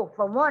 Oh,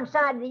 from one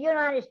side of the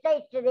United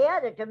States to the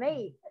other to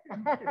me.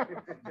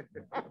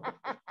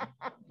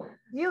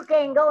 You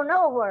can't go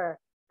nowhere.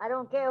 I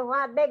don't care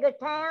how big a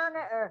town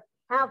or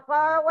how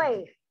far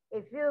away.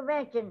 If you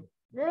mention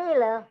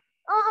Leela,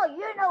 Oh,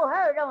 you know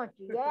her, don't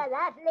you? Yeah,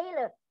 that's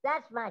Leela.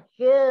 That's my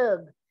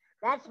shug.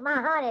 That's my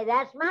honey.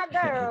 That's my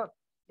girl.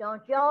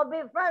 Don't y'all be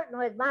flirting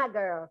with my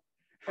girl.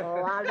 Oh,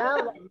 I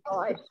love them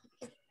boys.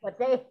 But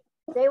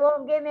they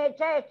won't give me a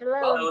chance to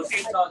love them.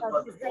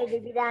 Because they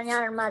to be down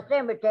yonder in my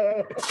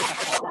cemetery.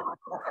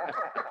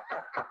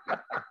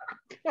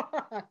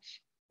 Gosh.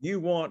 You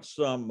want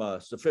some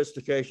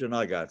sophistication?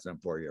 I got some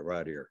for you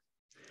right here.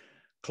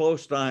 Clo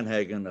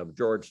Steinhagen of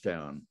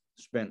Georgetown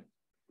spent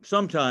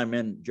some time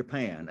in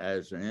Japan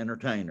as an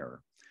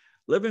entertainer,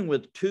 living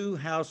with two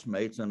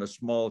housemates in a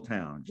small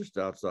town just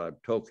outside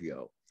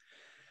Tokyo.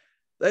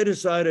 They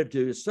decided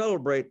to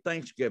celebrate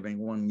Thanksgiving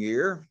one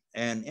year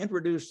and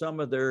introduce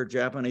some of their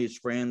Japanese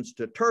friends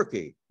to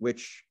turkey,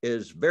 which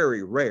is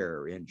very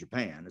rare in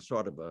Japan. It's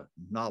sort of a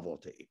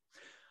novelty.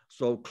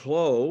 So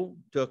Chloe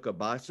took a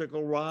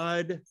bicycle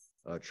ride,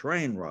 a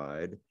train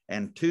ride,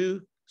 and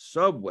 2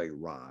 subway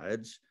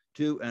rides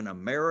to an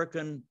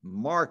American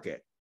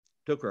market.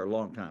 Took her a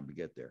long time to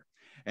get there.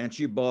 And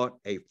she bought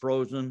a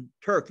frozen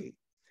turkey.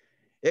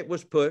 It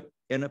was put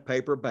in a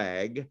paper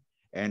bag,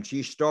 and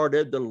she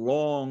started the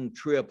long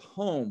trip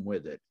home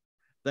with it.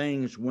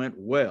 Things went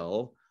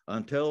well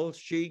until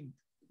she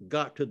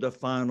got to the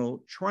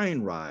final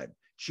train ride.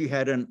 She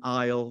had an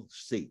aisle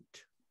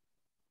seat.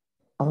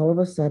 All of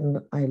a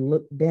sudden, I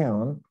look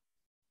down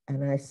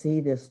and I see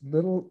this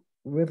little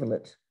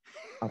rivulet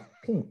of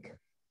pink,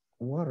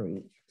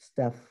 watery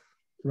stuff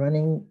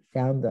running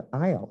down the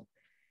aisle.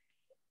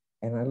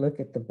 And I look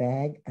at the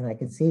bag and I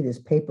can see this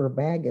paper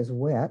bag is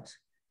wet.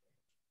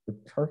 The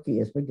turkey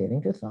is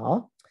beginning to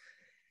thaw.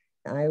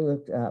 I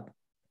looked up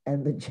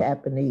and the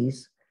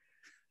Japanese,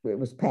 it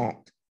was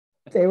packed.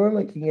 They were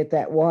looking at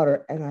that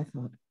water and I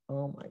thought,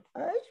 oh my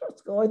gosh,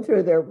 what's going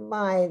through their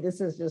mind?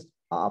 This is just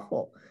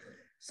awful.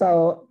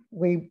 So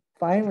we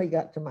finally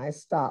got to my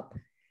stop.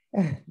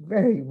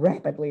 Very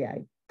rapidly,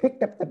 I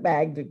picked up the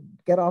bag to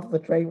get off the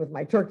train with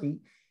my turkey,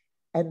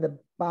 and the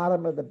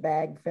bottom of the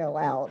bag fell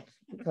out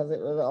because it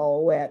was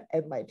all wet,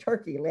 and my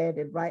turkey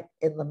landed right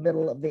in the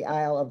middle of the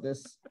aisle of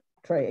this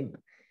train.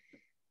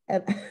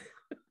 And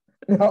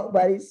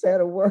nobody said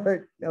a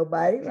word,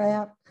 nobody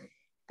laughed.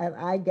 And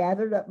I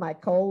gathered up my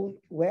cold,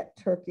 wet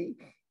turkey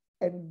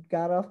and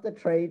got off the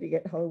train to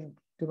get home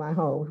to my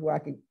home where I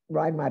could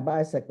ride my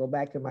bicycle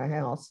back to my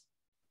house.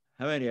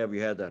 How many of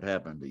you had that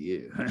happen to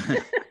you?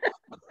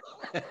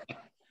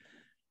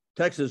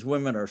 Texas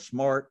women are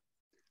smart,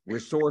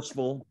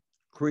 resourceful,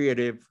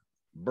 creative,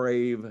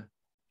 brave,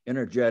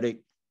 energetic,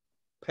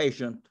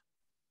 patient,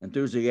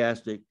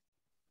 enthusiastic,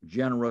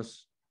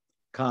 generous,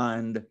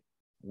 kind,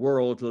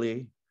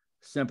 worldly,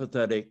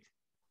 sympathetic,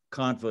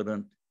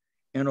 confident,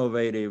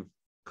 innovative,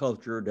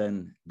 cultured,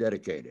 and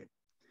dedicated.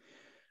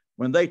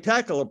 When they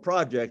tackle a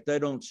project, they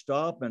don't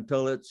stop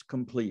until it's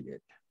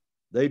completed.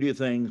 They do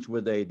things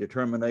with a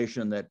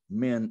determination that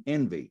men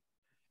envy,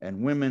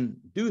 and women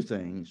do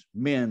things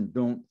men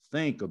don't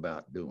think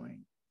about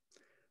doing.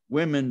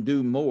 Women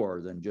do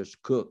more than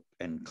just cook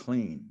and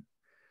clean.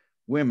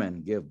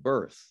 Women give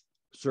birth,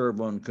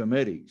 serve on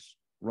committees,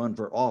 run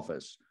for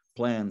office,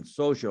 plan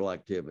social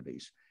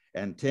activities,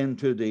 and tend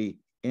to the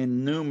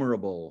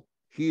innumerable,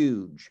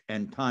 huge,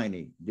 and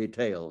tiny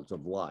details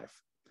of life.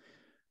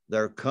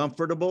 They're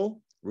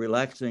comfortable,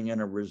 relaxing in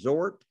a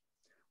resort,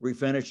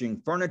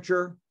 refinishing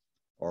furniture,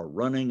 or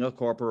running a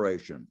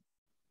corporation,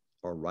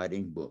 or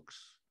writing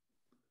books.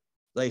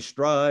 They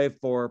strive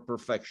for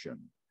perfection.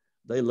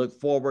 They look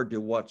forward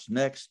to what's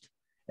next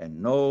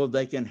and know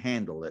they can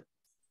handle it,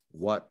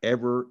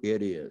 whatever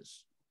it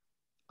is.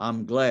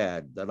 I'm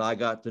glad that I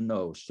got to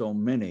know so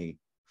many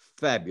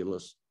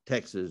fabulous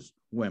Texas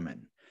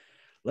women.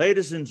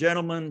 Ladies and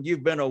gentlemen,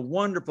 you've been a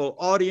wonderful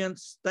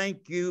audience.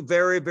 Thank you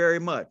very, very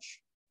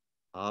much.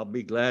 I'll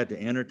be glad to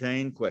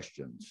entertain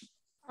questions.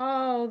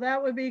 Oh,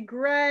 that would be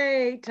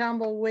great,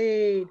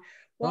 Tumbleweed.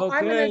 Well,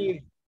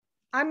 okay.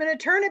 I'm gonna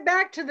turn it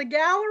back to the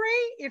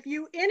gallery. If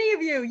any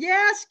of you,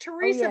 yes,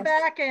 Teresa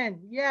Backen,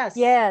 yes.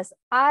 Yes,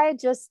 I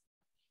just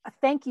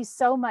thank you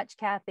so much,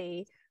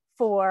 Kathy,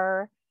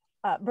 for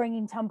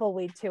bringing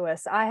Tumbleweed to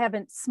us. I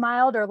haven't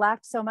smiled or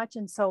laughed so much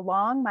in so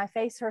long. My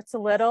face hurts a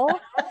little.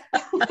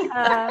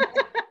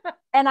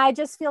 And I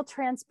just feel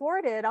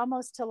transported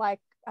almost to like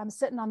I'm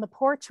sitting on the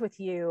porch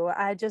with you.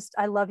 I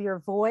love your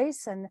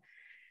voice. And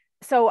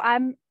so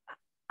I'm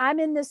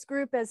in this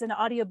group as an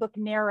audiobook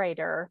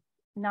narrator,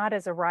 not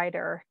as a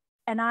writer.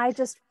 And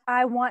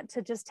I want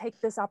to just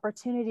take this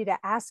opportunity to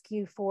ask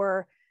you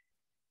for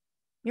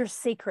your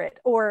secret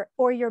or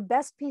your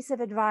best piece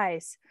of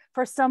advice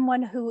for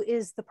someone who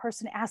is the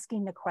person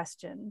asking the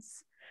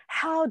questions.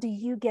 How do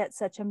you get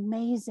such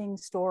amazing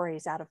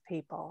stories out of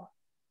people?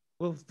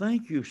 Well,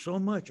 thank you so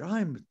much.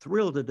 I'm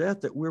thrilled to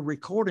death that we're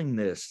recording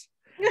this.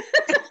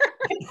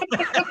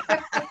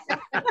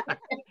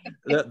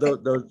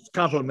 Those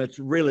compliments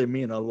really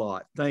mean a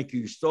lot. Thank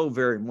you so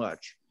very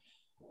much.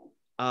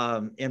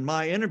 In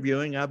my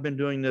interviewing, I've been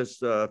doing this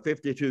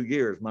 52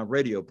 years, my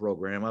radio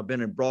program. I've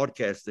been in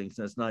broadcasting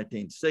since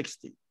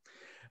 1960.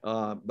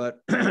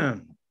 But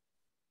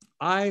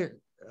I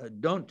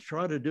don't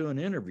try to do an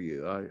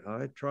interview.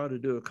 I try to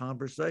do a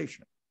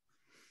conversation.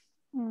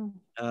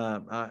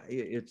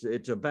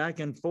 It's a back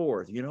and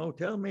forth,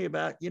 tell me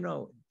about,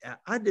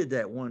 I did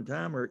that one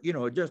time, or,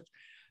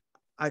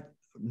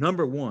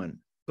 number one,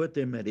 put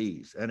them at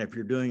ease. And if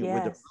you're doing it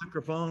with a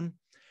microphone,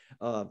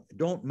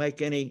 don't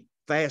make any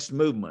fast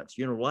movements,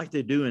 like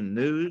they do in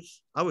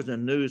news. I was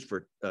in news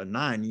for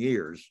 9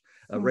 years,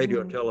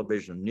 radio and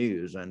television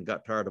news, and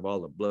got tired of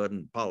all the blood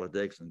and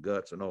politics and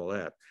guts and all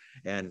that,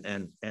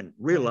 and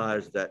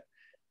realized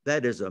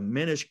that is a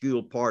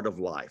minuscule part of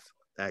life.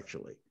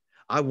 Actually,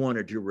 I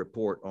wanted to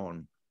report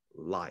on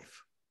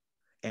life,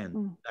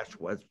 and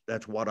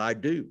that's what I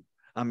do.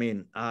 I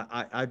mean,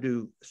 I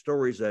do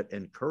stories that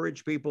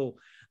encourage people,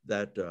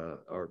 that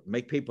or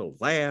make people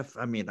laugh.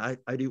 I mean, I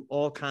do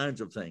all kinds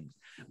of things.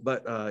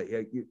 But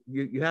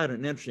you had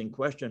an interesting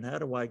question. How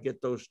do I get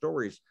those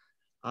stories?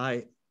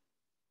 I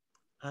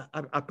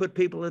put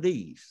people at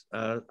ease.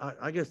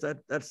 I guess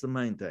that's the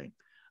main thing.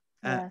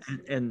 Yes.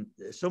 And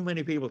so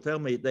many people tell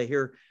me they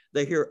hear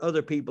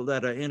other people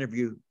that I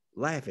interview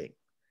laughing,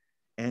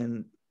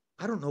 and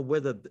I don't know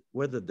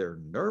whether they're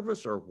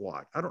nervous or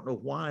what. I don't know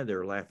why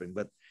they're laughing,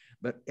 but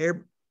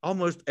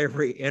almost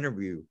every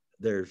interview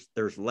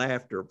there's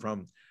laughter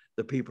from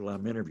the people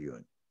I'm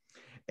interviewing,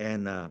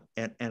 and I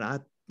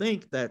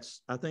think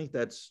that's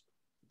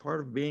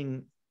part of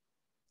being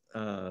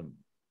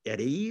at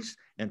ease,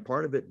 and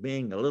part of it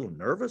being a little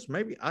nervous.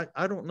 Maybe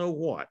I don't know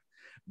what,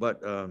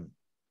 but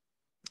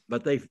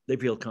they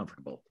feel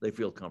comfortable. They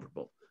feel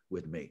comfortable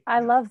with me. I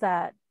love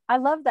that. I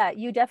love that.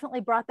 You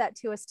definitely brought that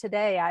to us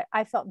today.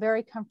 I felt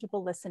very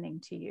comfortable listening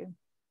to you.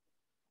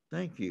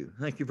 Thank you.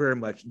 Thank you very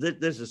much.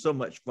 This is so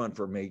much fun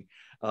for me.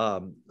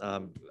 I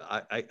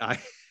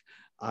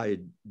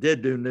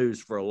did do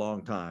news for a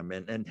long time,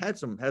 and had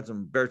some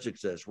very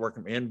success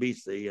working for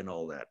NBC and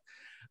all that.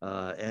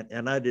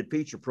 And I did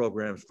feature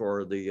programs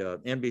for the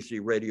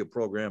NBC radio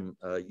program,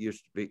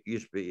 used to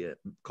be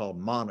called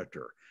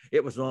Monitor.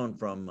 It was on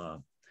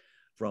from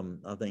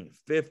I think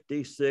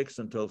 56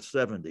 until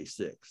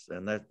 76,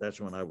 and that's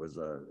when I was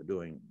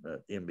doing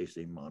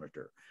NBC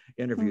Monitor.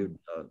 Interviewed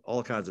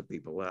all kinds of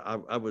people.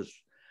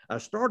 I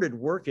started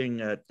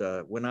working at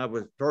when I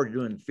started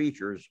doing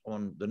features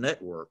on the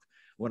network,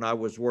 when I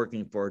was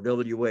working for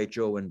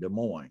WHO in Des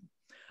Moines.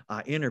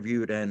 I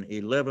interviewed an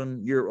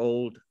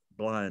 11-year-old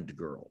blind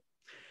girl,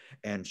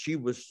 and she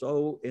was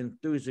so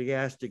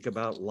enthusiastic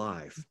about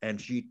life, and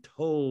she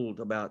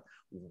told about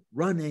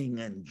running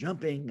and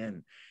jumping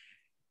and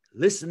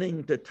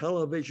listening to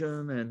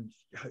television, and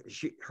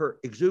her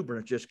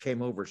exuberance just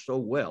came over so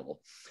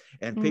well.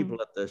 And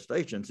people at the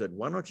station said,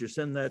 "Why don't you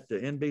send that to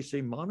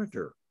NBC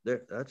Monitor?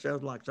 That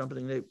sounds like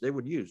something they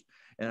would use."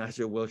 And I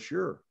said, "Well,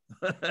 sure."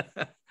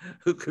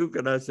 Who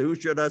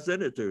should I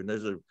send it to? And they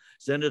said,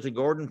 "Send it to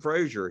Gordon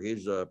Fraser.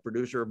 He's a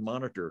producer of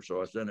Monitor."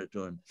 So I sent it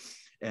to him,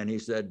 and he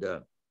said,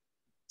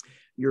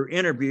 "Your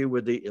interview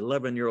with the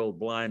 11-year-old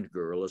blind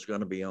girl is going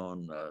to be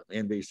on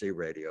NBC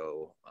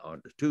Radio on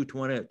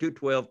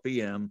 2:12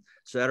 p.m.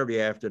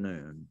 Saturday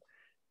afternoon."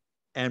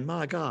 And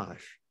my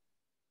gosh,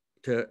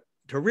 to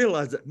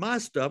realize that my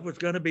stuff was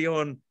going to be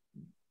on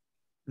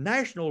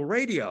national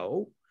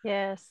radio,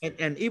 yes,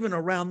 and even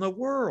around the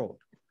world.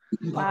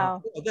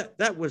 Wow,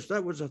 that was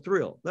a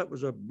thrill. That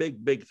was a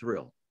big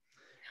thrill.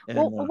 And,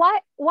 well,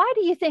 why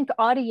do you think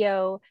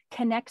audio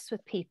connects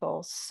with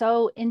people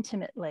so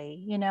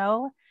intimately?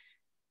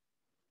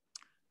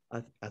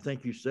 I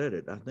think you said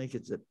it. I think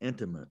it's an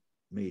intimate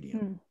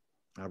medium.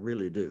 I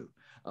really do.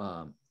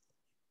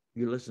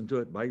 You listen to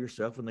it by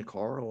yourself in the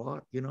car a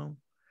lot,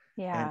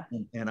 Yeah.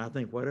 And I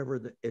think whatever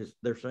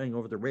they're saying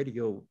over the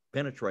radio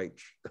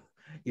penetrates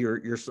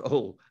your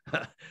soul.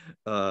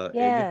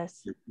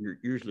 Yes. You're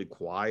usually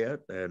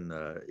quiet, and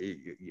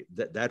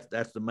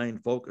that's the main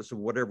focus of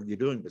whatever you're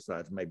doing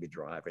besides maybe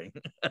driving.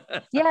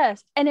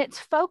 Yes, and it's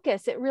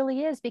focus. It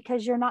really is,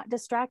 because you're not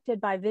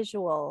distracted by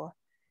visual.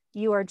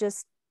 You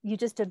just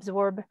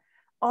absorb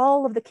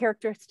all of the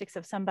characteristics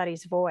of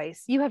somebody's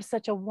voice. You have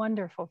such a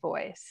wonderful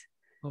voice.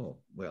 Oh,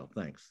 well,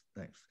 thanks.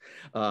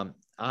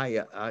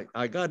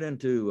 I got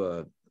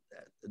into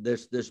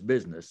this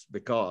business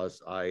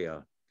because I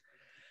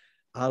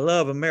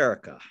love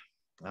America.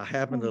 I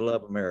happen to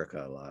love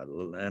America a lot,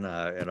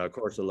 and of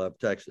course I love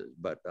Texas.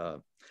 But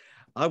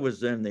I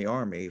was in the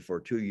Army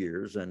for 2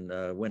 years, and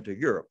went to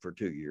Europe for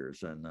 2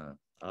 years. And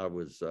I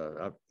was,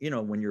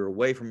 when you're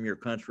away from your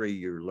country,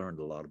 you learned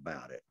a lot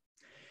about it.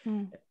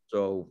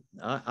 So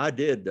I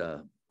did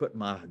put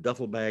my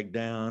duffel bag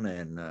down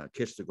and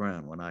kiss the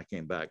ground when I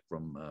came back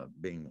from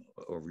being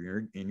over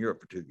here in Europe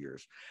for 2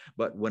 years.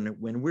 But when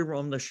we were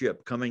on the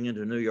ship coming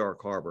into New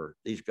York Harbor,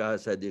 these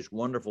guys had these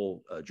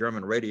wonderful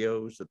German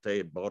radios that they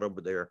had bought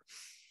over there.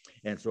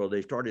 And so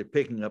they started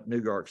picking up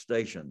New York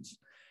stations.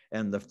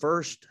 And the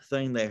first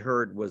thing they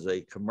heard was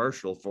a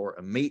commercial for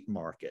a meat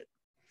market.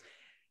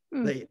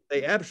 They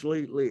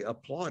absolutely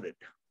applauded.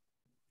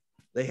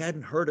 They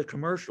hadn't heard a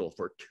commercial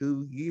for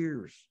 2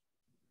 years.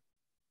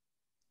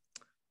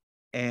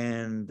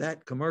 And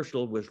that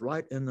commercial was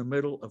right in the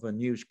middle of a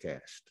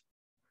newscast.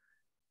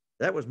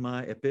 that was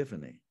my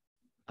epiphany.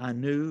 I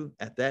knew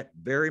at that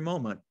very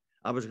moment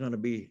I was going to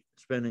be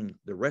spending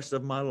the rest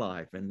of my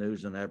life in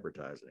news and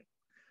advertising,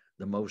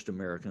 the most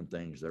American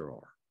things there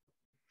are.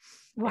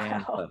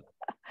 Wow.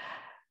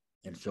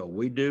 And so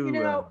we do.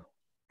 You know,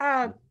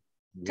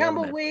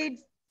 Tumbleweed,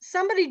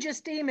 somebody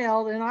just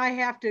emailed, and I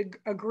have to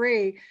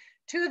agree,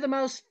 two of the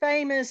most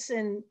famous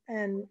and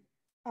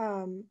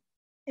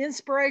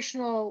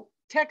inspirational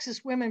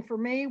Texas women for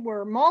me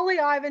were Molly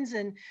Ivins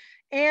and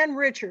Ann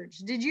Richards.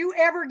 Did you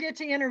ever get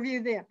to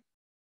interview them?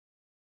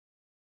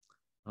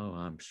 Oh,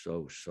 I'm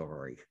so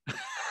sorry.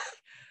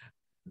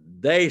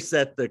 They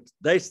set the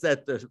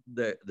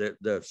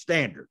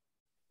standard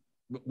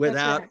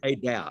without a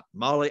doubt.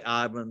 Molly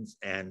Ivins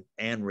and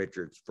Ann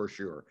Richards for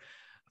sure.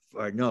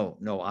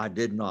 No, I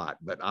did not.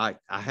 But I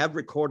have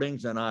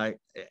recordings, and I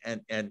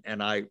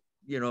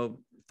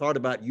thought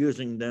about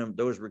using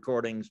those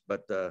recordings,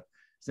 but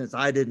since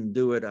I didn't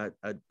do it,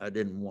 I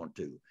didn't want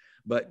to.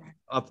 But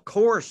of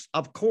course,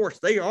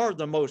 they are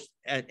the most,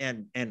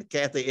 and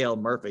Kathy L.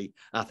 Murphy,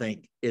 I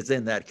think, is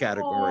in that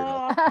category.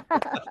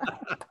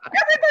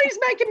 Everybody's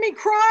making me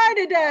cry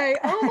today.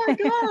 Oh my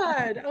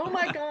God. Oh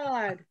my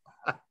God.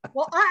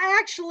 Well, I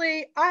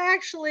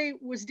actually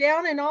was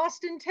down in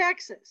Austin,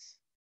 Texas,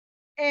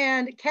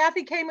 and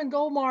Kathy Kamen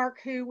Goldmark,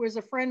 who was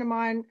a friend of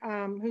mine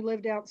who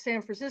lived out in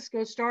San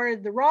Francisco,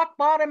 started the Rock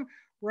Bottom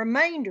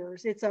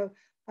Remainders. It's a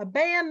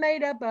band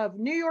made up of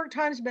New York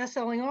Times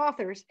bestselling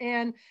authors.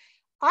 And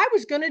I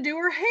was going to do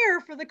her hair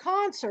for the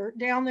concert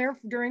down there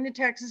during the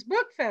Texas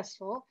Book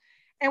Festival.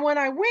 And when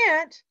I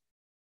went,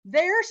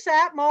 there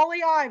sat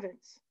Molly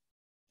Ivins.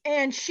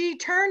 And she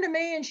turned to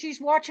me and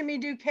she's watching me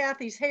do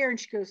Kathy's hair. And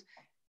she goes,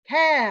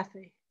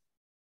 Kathy,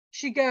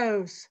 she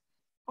goes,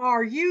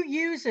 are you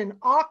using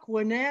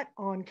Aquanet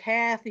on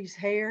Kathy's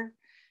hair?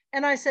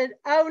 And I said,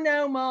 oh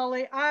no,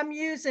 Molly, I'm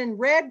using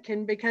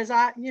Redken because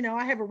I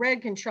have a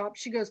Redken shop.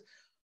 She goes,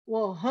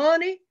 well,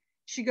 honey,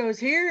 she goes,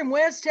 here in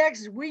West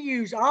Texas, we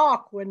use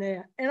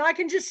Aquanet. And I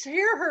can just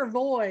hear her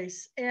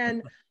voice.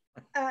 And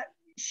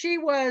she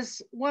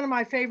was one of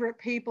my favorite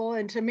people.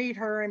 And to meet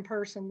her in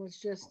person was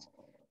just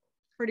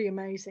pretty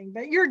amazing.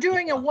 But you're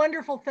doing a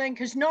wonderful thing,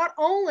 because not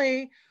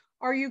only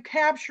are you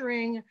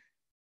capturing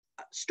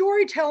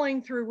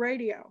storytelling through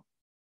radio,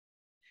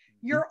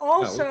 you're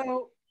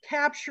also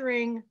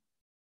capturing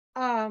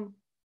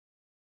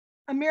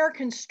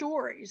American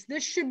stories.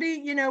 This should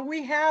be,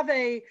 we have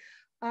a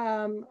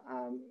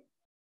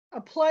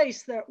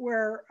place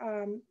where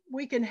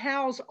we can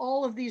house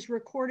all of these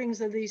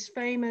recordings of these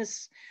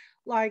famous,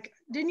 like,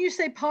 didn't you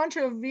say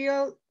Pancho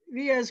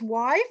Villa's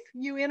wife?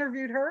 You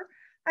interviewed her.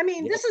 I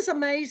mean, This is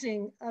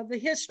amazing, the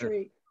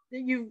history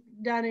that you've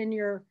done in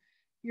your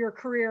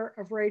career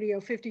of radio,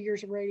 50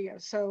 years of radio.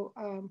 So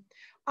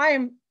I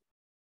am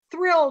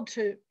thrilled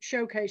to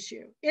showcase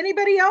you.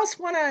 Anybody else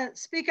want to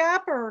speak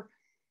up or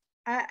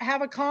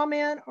have a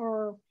comment?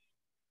 Or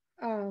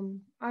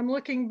I'm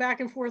looking back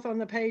and forth on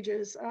the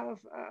pages of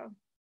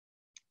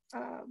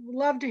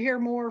love to hear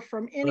more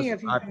from any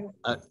of you.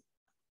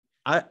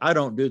 I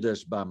don't do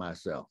this by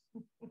myself.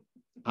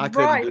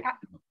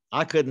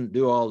 I couldn't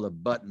do all the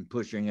button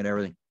pushing and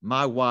everything.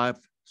 My wife,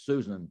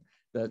 Susan,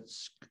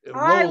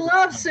 I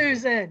love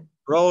Susan.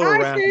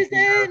 Hi,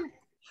 Susan.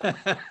 I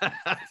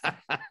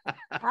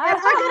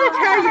gotta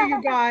tell you,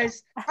 you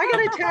guys,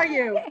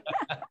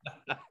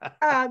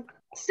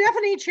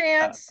 Stephanie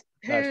Chance,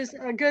 who's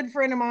a good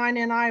friend of mine,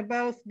 and I have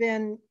both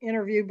been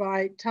interviewed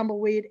by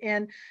Tumbleweed,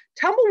 and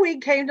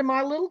Tumbleweed came to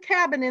my little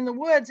cabin in the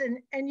woods,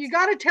 and you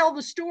got to tell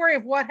the story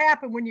of what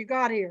happened when you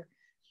got here,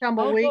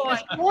 Tumbleweed.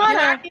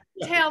 I can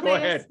tell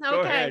this.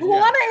 Okay.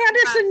 Luana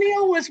Anderson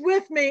Neal was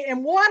with me,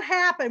 and what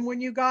happened when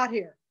you got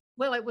here?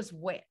 Well, it was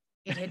wet.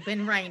 It had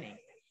been raining.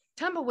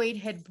 Tumbleweed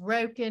had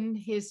broken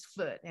his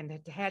foot and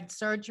had had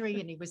surgery,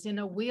 and he was in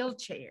a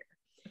wheelchair.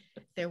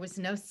 There was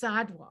no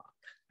sidewalk.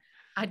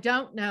 I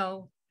don't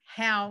know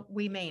how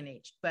we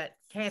managed, but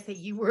Kathy,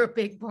 you were a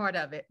big part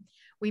of it.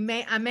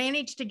 I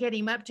managed to get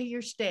him up to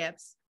your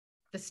steps.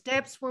 The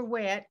steps were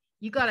wet.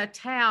 You got a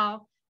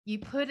towel. You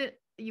put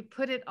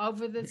it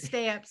over the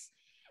steps,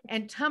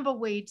 and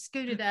Tumbleweed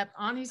scooted up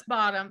on his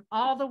bottom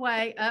all the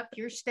way up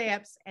your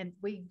steps, and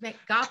we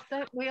got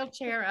the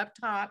wheelchair up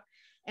top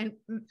and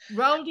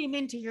rolled him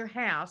into your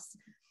house.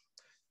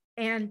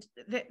 And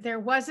there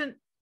wasn't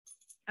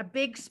a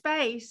big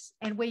space,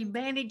 and we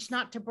managed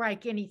not to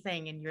break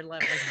anything in your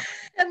lovely home.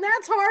 And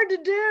that's hard to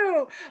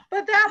do,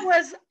 but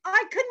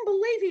I couldn't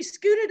believe he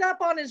scooted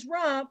up on his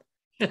rump.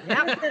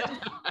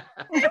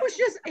 It was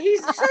just,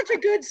 he's such a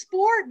good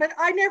sport, but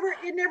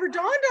it never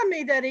dawned on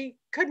me that he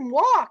couldn't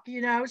walk,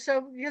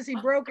 so because he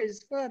broke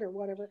his foot or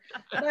whatever.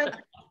 But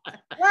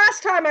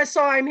last time I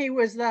saw him, he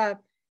was the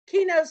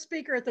keynote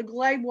speaker at the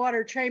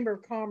Gladewater Chamber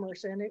of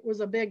Commerce, and it was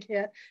a big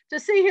hit. To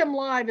see him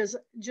live is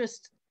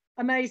just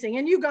amazing,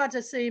 and you got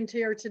to see him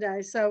here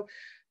today. So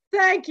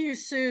thank you,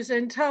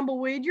 Susan.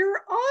 Tumbleweed,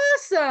 you're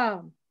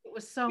awesome. It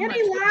was so much.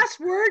 Any last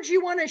words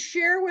you want to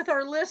share with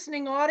our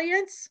listening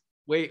audience?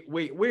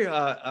 We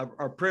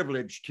are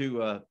privileged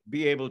to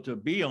be able to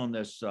be on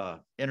this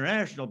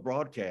international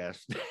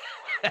broadcast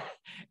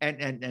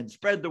and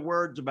spread the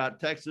words about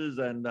Texas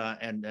and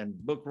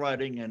book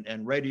writing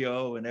and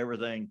radio and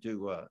everything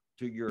to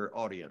your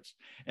audience.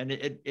 And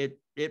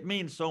it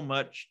means so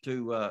much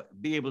to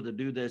be able to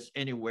do this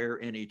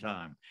anywhere,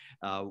 anytime.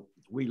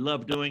 We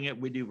love doing it.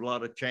 We do a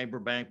lot of chamber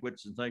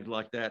banquets and things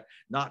like that.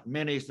 Not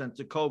many since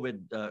the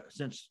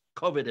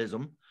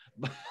COVIDism.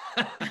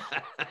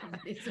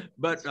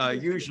 But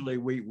usually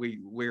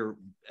we're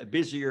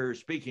busier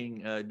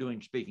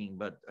doing speaking,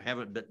 but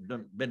haven't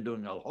been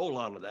doing a whole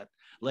lot of that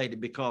lately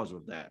because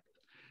of that.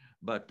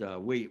 But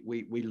we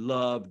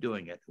love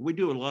doing it. We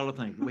do a lot of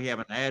things. We have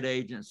an ad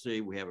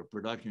agency, we have a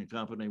production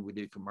company, we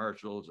do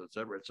commercials, et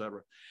cetera, et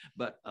cetera.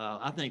 But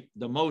I think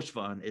the most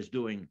fun is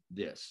doing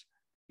this,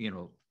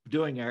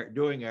 doing our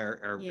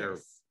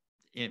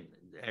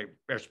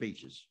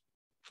speeches.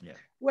 Yeah.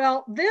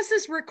 Well, this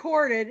is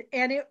recorded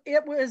and it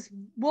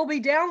will be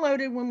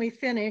downloaded when we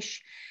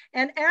finish.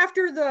 And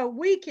after the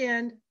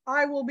weekend,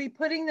 I will be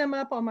putting them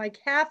up on my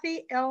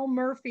Kathy L.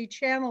 Murphy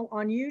channel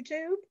on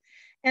YouTube.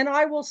 And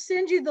I will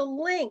send you the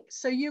link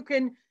so you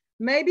can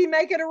maybe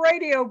make it a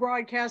radio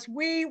broadcast.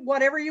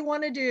 Whatever you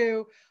want to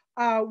do,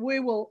 we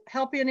will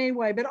help you in any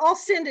way, but I'll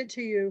send it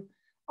to you.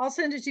 I'll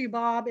send it to you,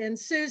 Bob. And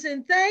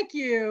Susan, thank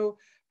you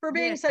for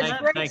being such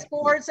great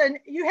sports. And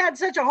you had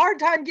such a hard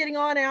time getting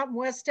on out in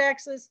West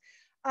Texas.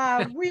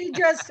 Everybody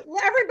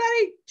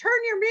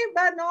turn your mute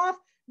button off.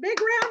 Big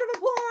round of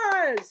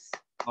applause.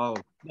 Oh,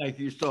 thank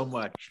you so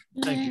much.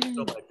 Thank you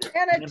so much.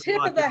 And a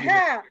tip of the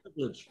hat.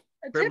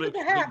 A tip of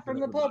the hat from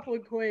the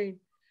Pulpwood Queen.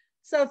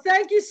 So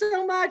thank you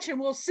so much, and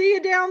we'll see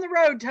you down the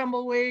road,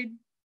 Tumbleweed.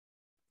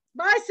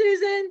 Bye,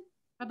 Susan.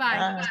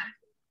 Bye-bye.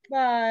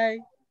 Bye.